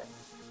game that way.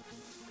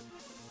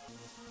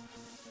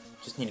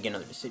 Just need to get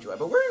another Decidueye,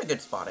 but we're in a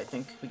good spot, I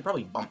think. We could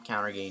probably bump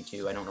Counter Gain,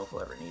 too. I don't know if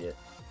we'll ever need it.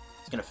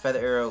 He's gonna Feather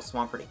Arrow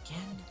Swampert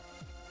again.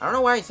 I don't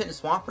know why he's hitting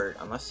Swampert,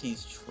 unless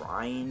he's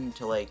trying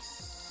to, like,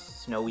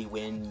 Snowy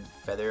Wind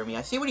Feather me.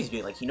 I see what he's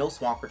doing. Like, he knows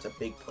Swampert's a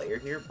big player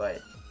here,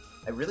 but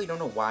I really don't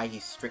know why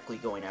he's strictly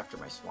going after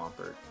my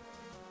Swampert.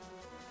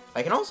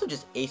 I can also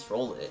just Ace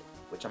Roll it,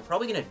 which I'm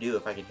probably gonna do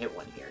if I can hit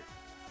one here.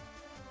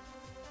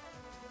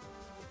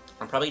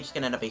 I'm probably just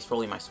gonna end up Ace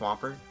Rolling my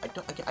Swampert.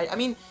 I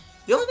mean,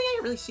 the only thing I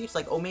can really see is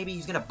like, oh, maybe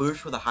he's gonna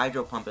Burst with a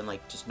Hydro Pump and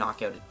like just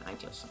knock out a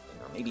Ninetales or something,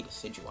 or maybe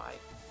Decidueye.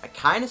 I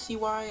kind of see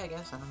why, I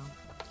guess. I don't know.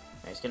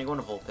 Right, he's gonna go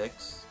into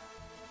Vulpix,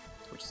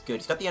 which is good.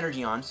 He's got the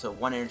energy on, so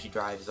one energy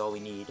drive is all we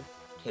need.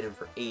 Hit him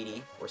for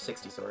 80 or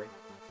 60, sorry.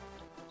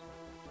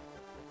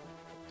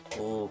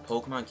 Oh,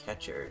 Pokemon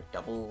Catcher,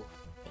 double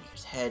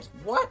Hitter's Heads.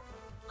 What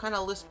kind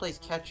of list plays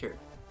Catcher?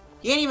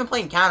 He ain't even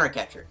playing Counter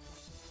Catcher.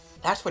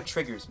 That's what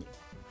triggers me.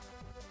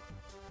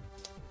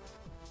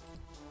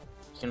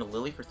 He's gonna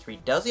Lillie for 3.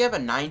 Does he have a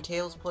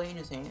Ninetales play in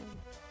his hand?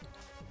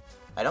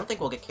 I don't think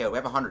we'll get KO'd. We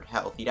have 100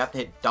 health. He'd have to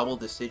hit double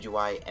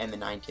Decidueye and the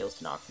Ninetales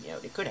to knock me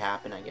out. It could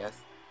happen, I guess.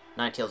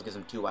 Ninetales gives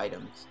him 2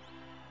 items.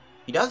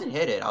 If he doesn't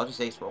hit it, I'll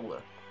just Ace Roll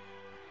it.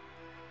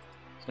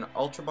 He's gonna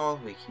Ultra Ball.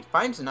 Wait, he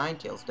finds the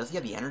Ninetales. Does he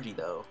have the energy,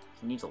 though?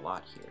 He needs a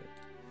lot here.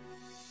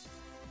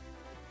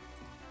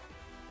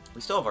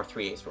 We still have our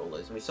 3 Ace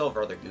Rollers, and we still have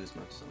our other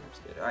Guzmas, so that's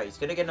good. Alright, he's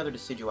gonna get another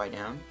Decidueye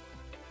down.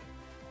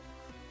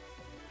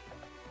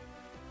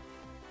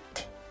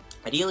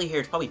 Ideally here,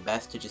 it's probably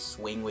best to just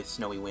swing with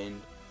Snowy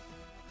Wind.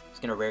 He's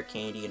gonna Rare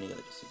Candy and the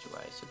other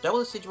Decidueye. So double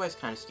Decidueye is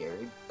kind of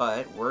scary,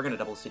 but we're gonna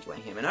double Decidueye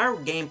him. And our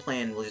game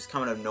plan will just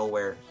come out of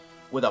nowhere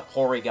with a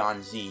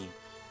Porygon-Z.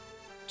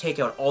 Take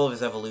out all of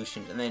his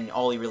evolutions, and then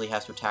all he really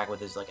has to attack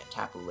with is like a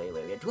Tapu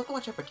Lele. I do have to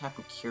watch out for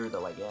Tapu Cure,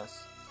 though, I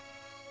guess.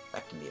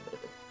 That can be a bit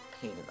of a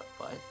pain in the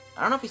butt.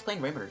 I don't know if he's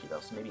playing Rainbow Energy, though,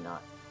 so maybe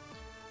not.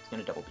 He's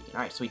gonna double Beacon.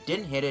 Alright, so he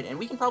didn't hit it, and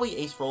we can probably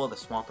Ace Roll the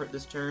Swampert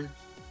this turn.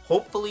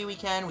 Hopefully we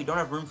can. We don't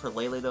have room for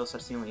Lele, though, so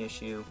that's the only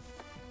issue.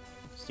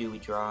 Let's do, we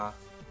draw.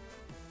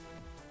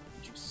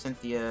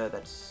 Cynthia,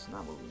 that's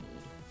not what we need.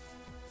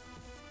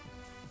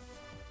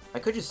 I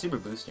could just Super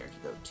Boost Energy,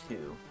 though,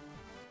 too.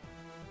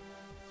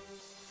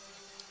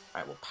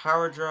 Alright, well,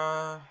 Power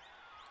Draw.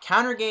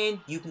 Counter Gain,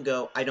 you can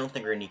go. I don't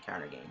think we're gonna need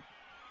Counter Gain.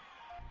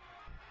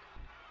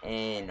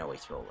 And no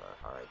Acerola,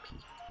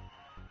 RIP.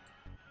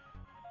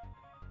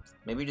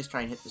 Maybe just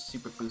try and hit the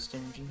Super Boost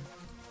Energy.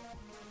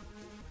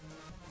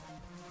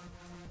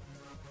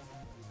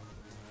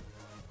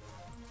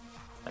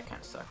 That kind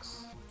of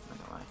sucks. I'm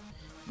not gonna lie.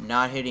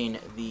 Not hitting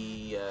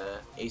the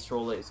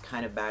Acerola is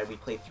kind of bad. We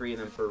play 3 of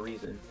them for a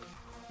reason.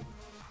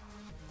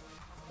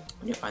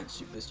 We didn't find the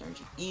Super Boost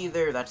Energy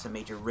either. That's a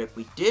major rip.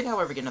 We did,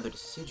 however, get another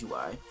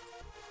Decidueye.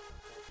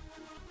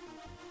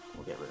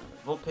 We'll get rid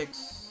of the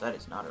Vulpix. That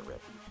is not a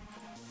rip.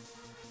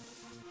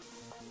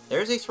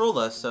 There's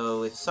Acerola,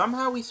 so if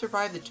somehow we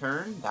survive the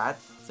turn,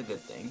 that's a good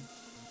thing.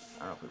 I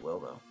don't know if we will,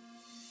 though.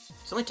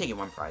 It's only taking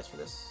 1 prize for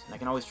this, and I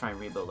can always try and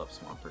rebuild up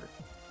Swampert.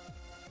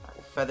 Alright,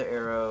 we'll Feather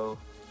Arrow.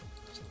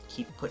 Just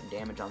keep putting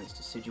damage on these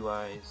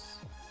Decidueyes.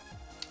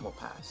 We'll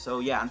pass. So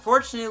yeah,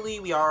 unfortunately,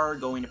 we are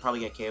going to probably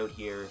get KO'd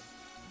here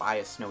by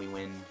a Snowy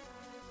Wind.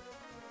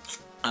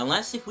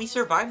 Unless if we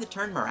survive the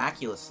turn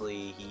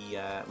miraculously,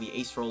 we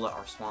Ace Roll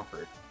our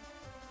Swampert.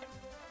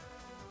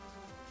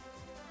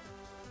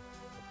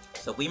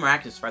 So if we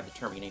miraculously survive the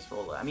turn, we can Ace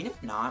Roll it. I mean,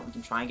 if not, we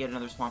can try and get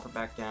another Swampert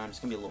back down. It's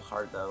going to be a little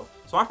hard, though.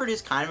 Swampert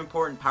is kind of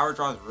important. Power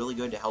Draw is really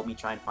good to help me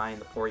try and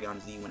find the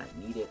Porygon-Z when I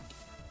need it.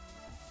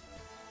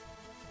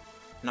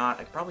 If not,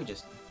 I could probably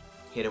just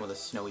hit him with a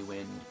Snowy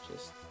Wind.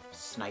 Just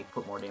snipe,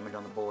 put more damage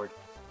on the board.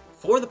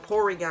 For the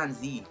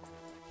Porygon-Z.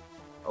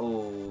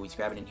 Oh, he's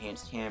grabbing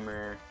Enhanced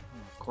Hammer.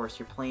 Of course,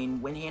 you're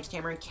playing Enhanced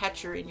Hammer and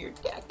Catcher in your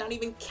deck. Not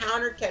even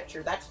Counter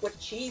Catcher. That's what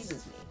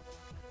cheeses me.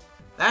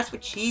 That's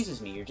what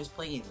cheeses me. You're just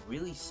playing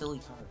really silly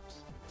cards.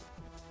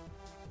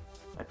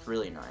 That's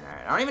really annoying.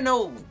 Alright, I don't even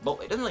know. Well,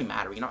 it doesn't really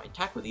matter. We can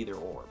attack with either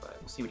or, but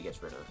we'll see what he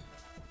gets rid of.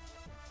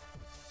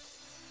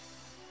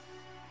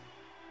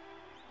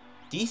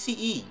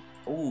 DCE.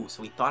 Oh,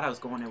 so we thought I was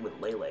going in with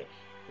Lele.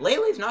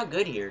 Lele's not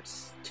good here.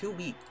 It's too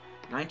weak.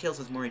 Ninetales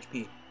has more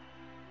HP.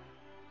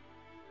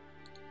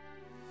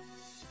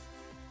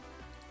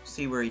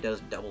 See where he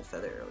does double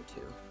Feather Arrow,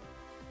 too.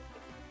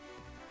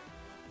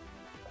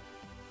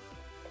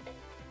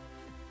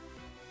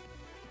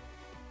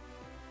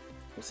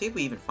 We'll see if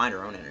we even find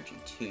our own energy,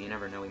 too. You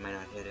never know, we might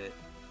not hit it.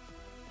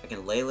 I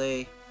can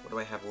Lele. What do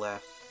I have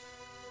left?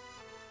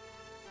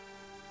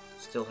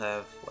 Still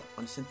have, what,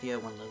 1 Cynthia,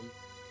 1 Lily?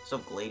 Still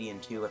have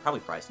Gladion, too. I probably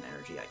priced an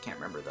energy. I can't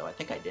remember, though. I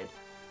think I did.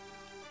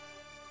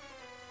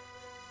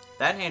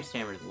 That Enhanced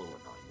Hammer is a little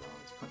annoying, though.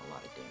 It's putting a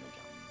lot of damage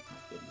on me. My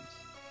goodness.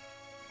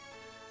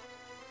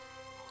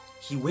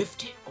 He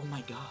whiffed it! Oh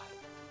my god.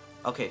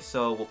 Okay,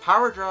 so we'll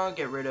Power Draw,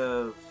 get rid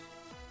of...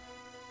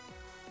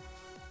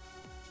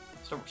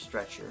 Start with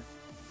Stretcher.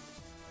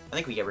 I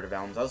think we get rid of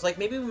Elms. I was like,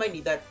 maybe we might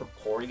need that for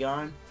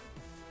Porygon,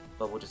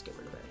 but we'll just get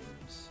rid of that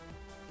anyways.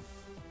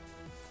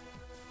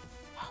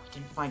 Oh, we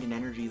didn't find an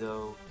energy,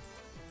 though.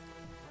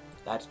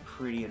 That's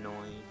pretty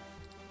annoying.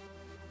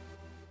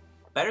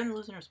 Better than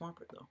losing our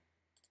Swampert, though.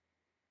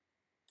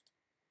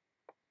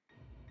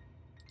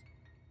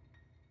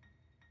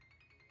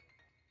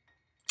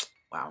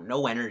 Wow,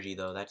 no energy,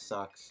 though. That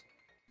sucks.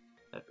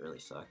 That really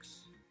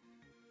sucks.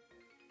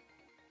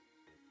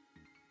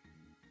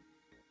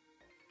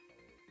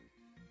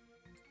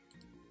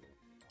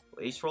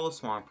 Ace roll a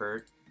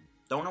Swampert.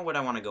 Don't know what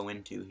I want to go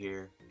into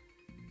here.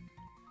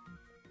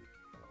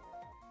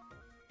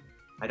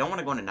 I don't want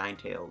to go into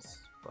Ninetales,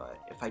 but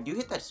if I do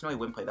hit that Snowy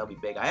Windplay, that'll be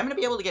big. I am going to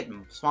be able to get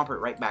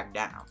Swampert right back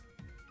down.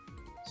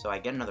 So I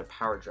get another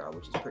power draw,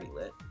 which is pretty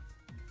lit.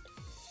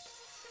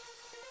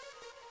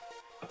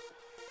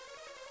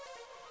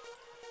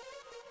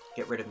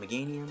 Get rid of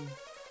Meganium.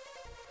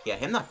 Yeah,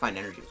 him not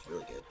finding energy was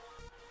really good.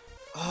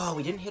 Oh,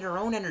 we didn't hit our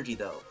own energy,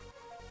 though.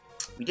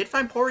 We did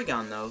find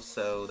Porygon, though,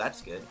 so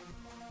that's good.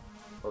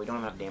 But we don't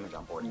have enough damage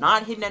on board.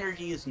 Not hidden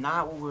energy is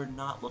not what we're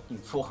not looking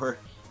for.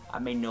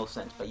 That made no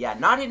sense. But yeah,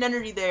 not hidden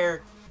energy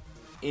there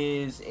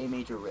is a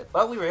major rip.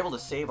 But we were able to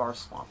save our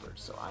Swampert,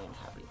 so I am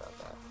happy about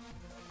that.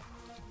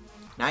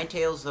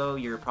 Ninetales, though,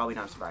 you're probably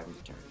not surviving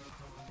the turn.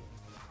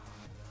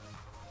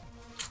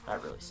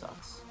 That really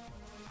sucks.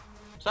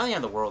 It's not the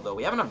end of the world, though.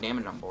 We have enough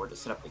damage on board to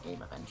set up the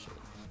game eventually.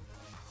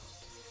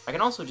 I can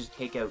also just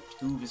take out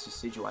 2 of his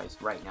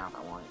Decidueyes right now if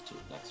I wanted to.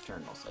 Next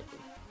turn, most likely.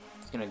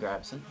 He's gonna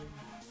grab something.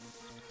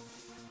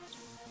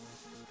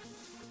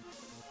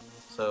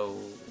 So,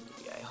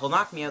 yeah, he'll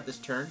knock me out this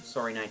turn.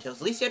 Sorry, Ninetales.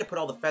 At least he had to put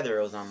all the feather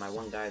arrows on my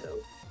one guy, though.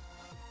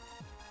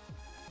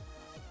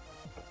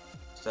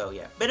 So,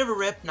 yeah. Bit of a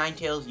rip.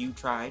 Ninetales, you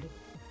tried.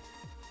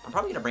 I'm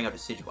probably gonna bring up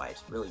Decidueye.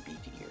 It's really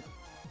beefy here.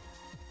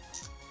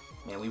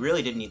 Man, we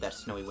really did need that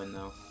Snowy Wind,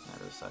 though. That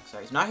really sucks.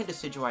 Sorry, he's not hit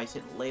Decidueye. He's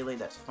hit Lele.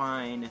 That's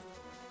fine.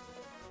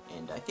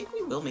 And I think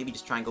we will maybe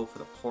just try and go for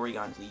the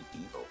Porygon-Z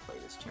BUS play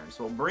this turn.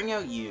 So we'll bring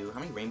out you. How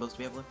many rainbows do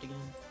we have left again?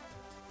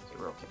 Okay,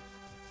 we're okay.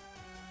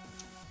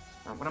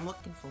 Not what I'm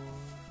looking for.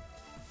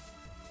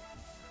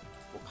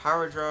 We'll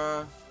power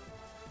draw.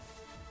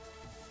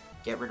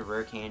 Get rid of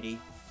Rare Candy.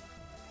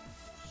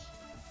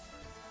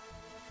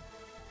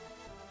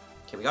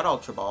 Okay, we got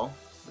Ultra Ball.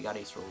 We got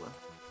Acerola.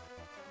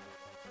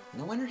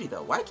 No energy,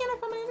 though. Why can't I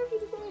find my energy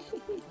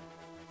today?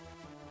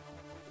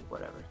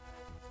 Whatever.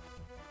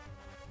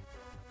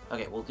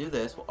 Okay, we'll do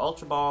this. We'll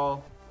Ultra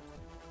Ball.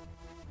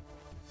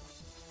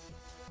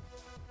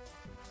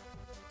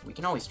 We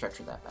can always stretch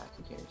that back.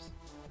 Who cares?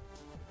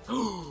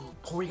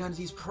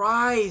 Porygon-Z's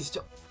prized!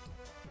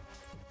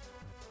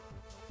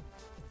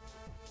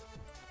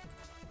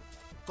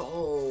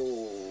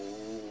 Oh,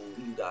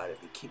 you gotta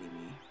be kidding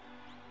me.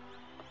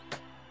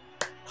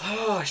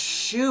 Oh,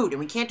 shoot! And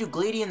we can't do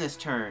Gladion this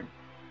turn.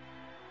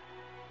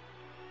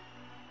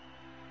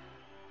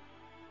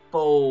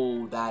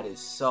 Oh, that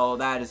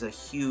is a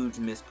huge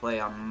misplay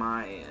on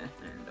my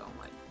end. Oh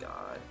my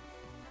god.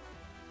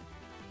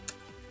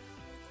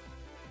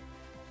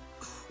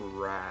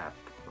 Crap.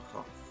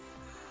 Oh.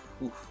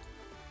 Oof.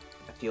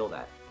 I feel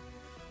that.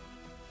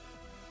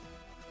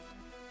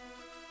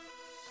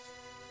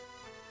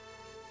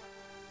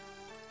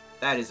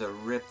 That is a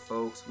rip,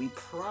 folks. We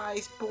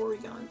prized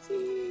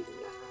Porygon-Z.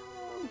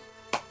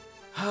 No.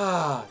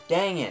 Ah,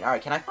 dang it.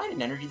 Alright, can I find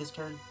an energy this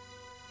turn?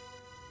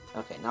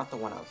 Okay, not the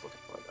one I was looking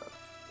for, though.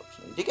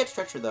 Unfortunately. We did get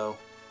Stretcher, though.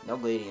 No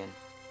Gladion.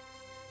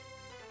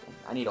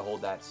 I need to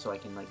hold that so I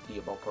can, like, be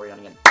above Porygon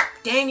again.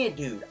 Dang it,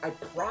 dude! I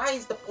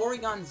prized the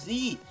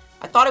Porygon-Z!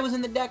 I thought it was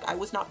in the deck. I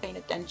was not paying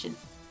attention.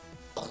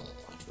 Oh,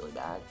 that's really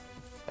bad.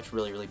 That's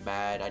really, really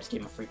bad. I just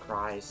gave him a free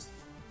prize.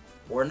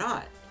 Or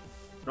not.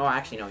 No,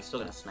 actually, no. He's still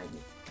gonna snipe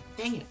me.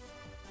 Dang it.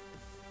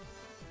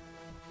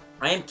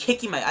 I am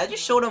kicking my... I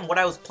just showed him what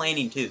I was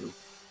planning, too.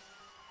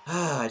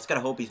 I just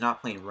gotta hope he's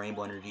not playing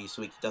Rainbow Energy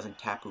so he doesn't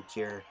Tapu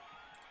Cure.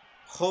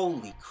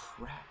 Holy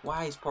crap.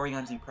 Why is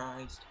Porygon-Z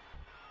prized?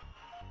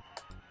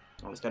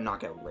 Oh, he's gonna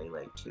knock out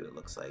Lele too, it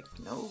looks like.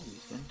 No,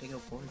 he's gonna take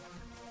out Porygon.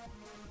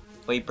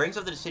 But he brings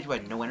up the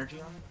Decidueye no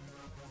energy on?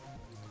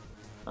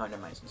 Oh, never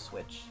mind, he's gonna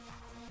switch.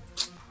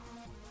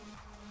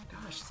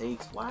 Gosh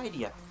sakes, why are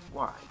you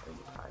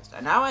prized?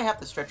 And now I have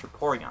to stretch your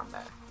Porygon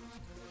back.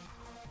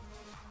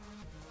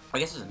 I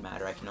guess it doesn't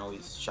matter, I can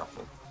always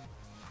shuffle.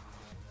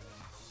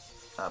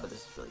 But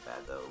this is really bad,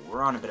 though.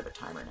 We're on a bit of a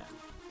timer now.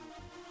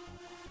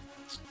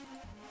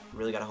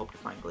 Really gotta hope to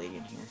find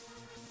Gladion here.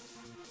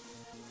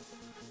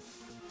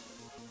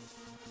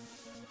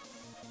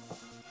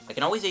 I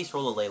can always ace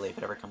roll a Lele if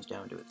it ever comes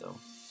down to it, though.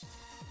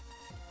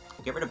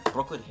 We'll get rid of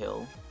Brooklet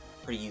Hill.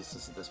 Pretty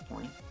useless at this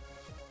point.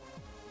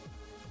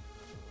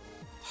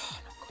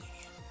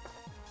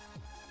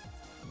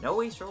 No Gladion.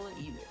 No ace roll it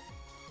either.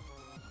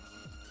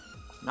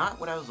 Not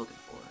what I was looking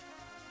for.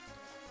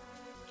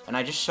 And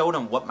I just showed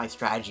him what my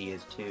strategy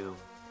is, too.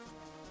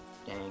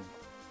 Dang.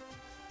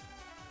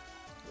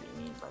 What do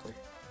you mean, brother?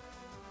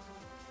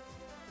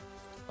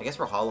 I guess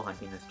we're hollow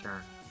hunting this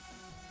turn.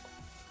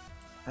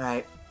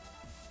 Alright.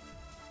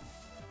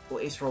 We'll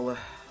ace roll a...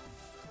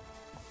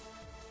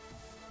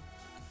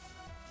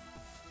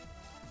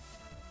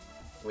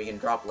 We can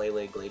drop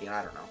Lele, Gladion,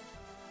 I don't know.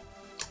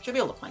 Should be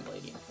able to find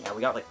Gladion. Yeah,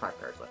 we got like 5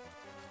 cards left.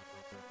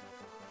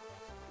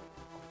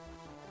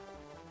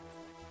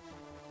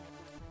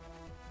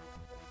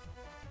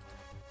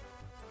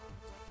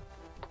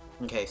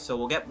 Okay, so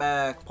we'll get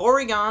back.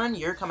 Porygon,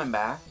 you're coming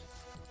back.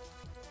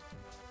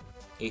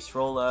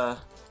 Acerola.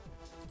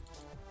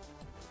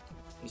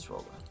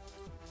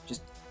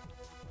 Just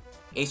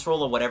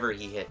Acerola whatever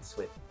he hits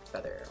with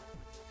Feather Arrow.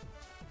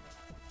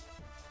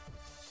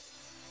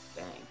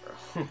 Dang,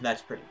 bro.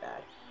 That's pretty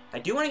bad. I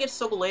do want to get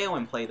Solgaleo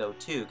in play, though,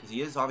 too, because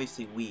he is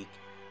obviously weak.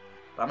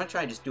 But I'm going to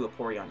try and just do a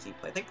Porygon-Z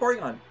play. I think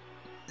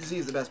Porygon-Z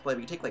is the best play.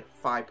 We can take, like,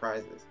 5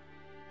 prizes.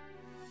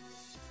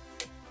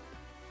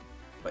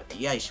 But,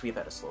 yeah, we've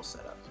had a slow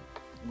setup.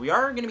 We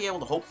are going to be able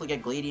to hopefully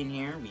get Gladion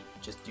here. We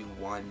just do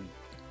 1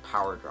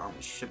 power draw, and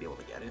we should be able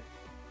to get it.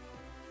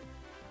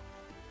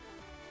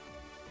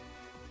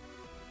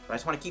 But I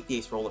just want to keep the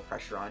Acerola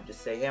pressure on.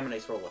 Just say, hey, I'm an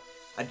Acerola.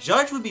 A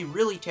judge would be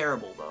really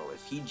terrible, though.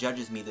 If he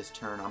judges me this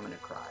turn, I'm going to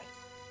cry.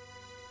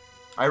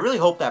 I really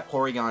hope that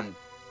Porygon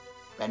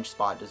bench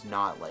spot does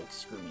not, like,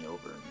 screw me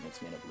over and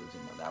makes me end up losing,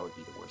 though. That would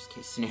be the worst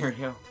case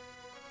scenario.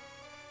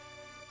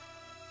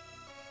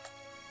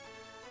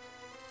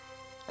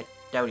 I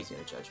doubt he's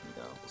going to judge me,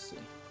 though. We'll see.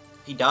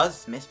 If he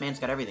does, Mistman's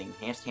got everything.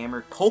 Enhanced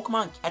Hammer,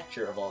 Pokemon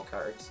Catcher of all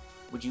cards.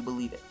 Would you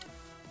believe it?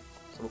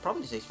 So we'll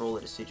probably just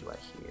Acerola Decidueye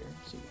here.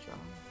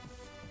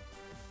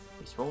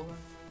 Acerola.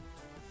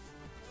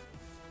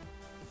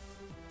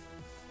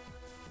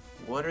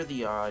 What are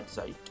the odds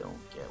I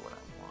don't get what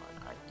I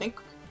want? I think,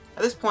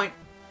 at this point,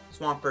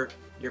 Swampert,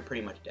 you're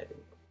pretty much dead.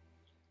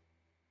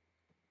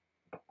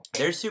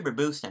 There's Super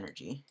Boost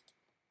energy.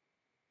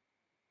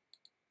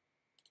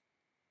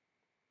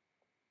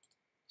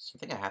 So I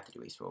think I have to do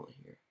Acerola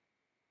here.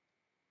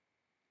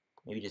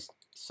 Maybe just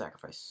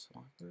sacrifice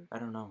Swampert? I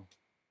don't know.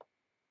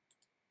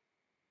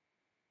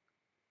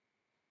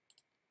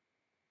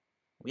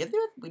 We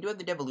do have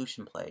the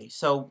Devolution play.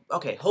 So,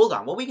 okay, hold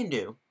on. What we can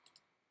do...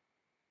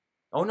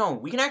 Oh no,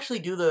 we can actually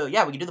do the...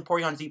 Yeah, we can do the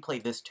Porygon-Z play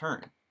this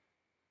turn.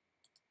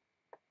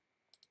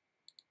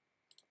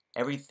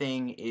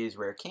 Everything is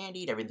rare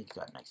candied. Everything's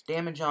got nice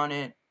damage on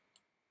it.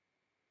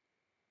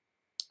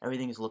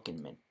 Everything is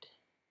looking mint.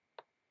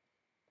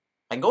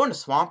 I can go into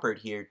Swampert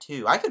here,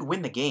 too. I could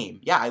win the game.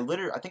 Yeah, I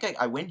think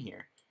I win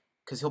here.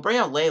 Because he'll bring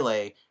out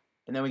Lele,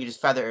 and then we can just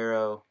Feather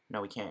Arrow.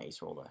 No, we can't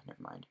Acerola. Never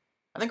mind.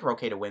 I think we're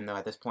okay to win, though.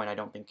 At this point, I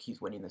don't think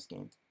he's winning this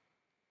game.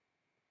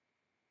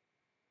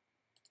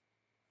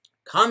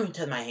 Come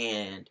to my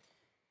hand.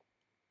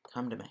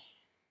 Come to my hand.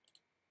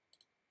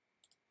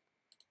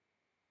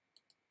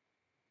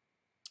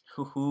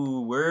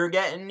 Hoo-hoo, we're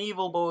getting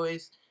evil,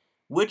 boys.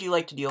 Would you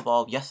like to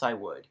de-evolve? Yes, I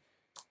would.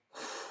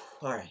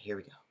 Alright, here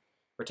we go.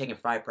 We're taking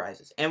 5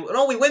 prizes. And,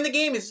 no, we win the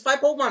game! It's 5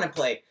 Pokemon in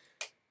play!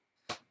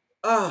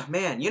 Oh,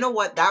 man. You know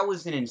what? That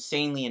was an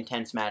insanely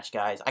intense match,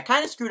 guys. I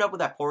kind of screwed up with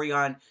that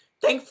Porygon.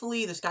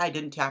 Thankfully, this guy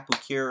didn't Tapu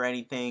Cure or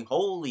anything.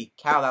 Holy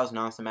cow, that was an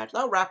awesome match.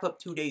 That'll wrap up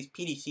today's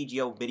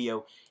PTCGO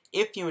video.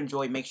 If you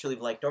enjoyed, make sure you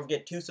leave a like. Don't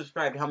forget to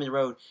subscribe to help me the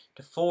road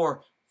to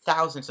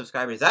 4,000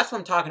 subscribers. That's what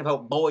I'm talking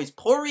about, boys.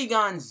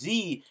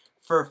 Porygon-Z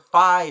for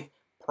 5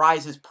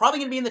 prizes. Probably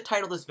going to be in the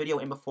title of this video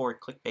and before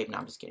clickbait. No,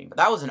 I'm just kidding. But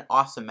that was an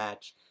awesome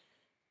match.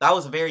 That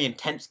was a very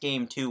intense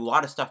game, too. A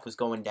lot of stuff was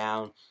going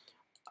down.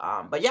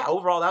 But yeah,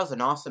 overall, that was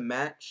an awesome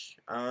match.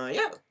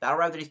 Yeah, that'll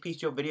wrap today's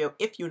PTCGO video.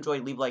 If you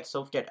enjoyed, leave a like. So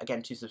don't forget,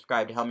 again, to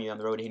subscribe to help me on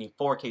the road to hitting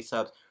 4K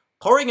subs.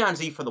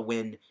 Porygon-Z for the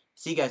win.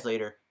 See you guys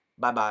later.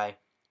 Bye-bye.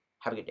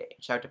 Have a good day.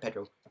 Shout out to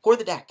Pedro for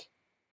the deck.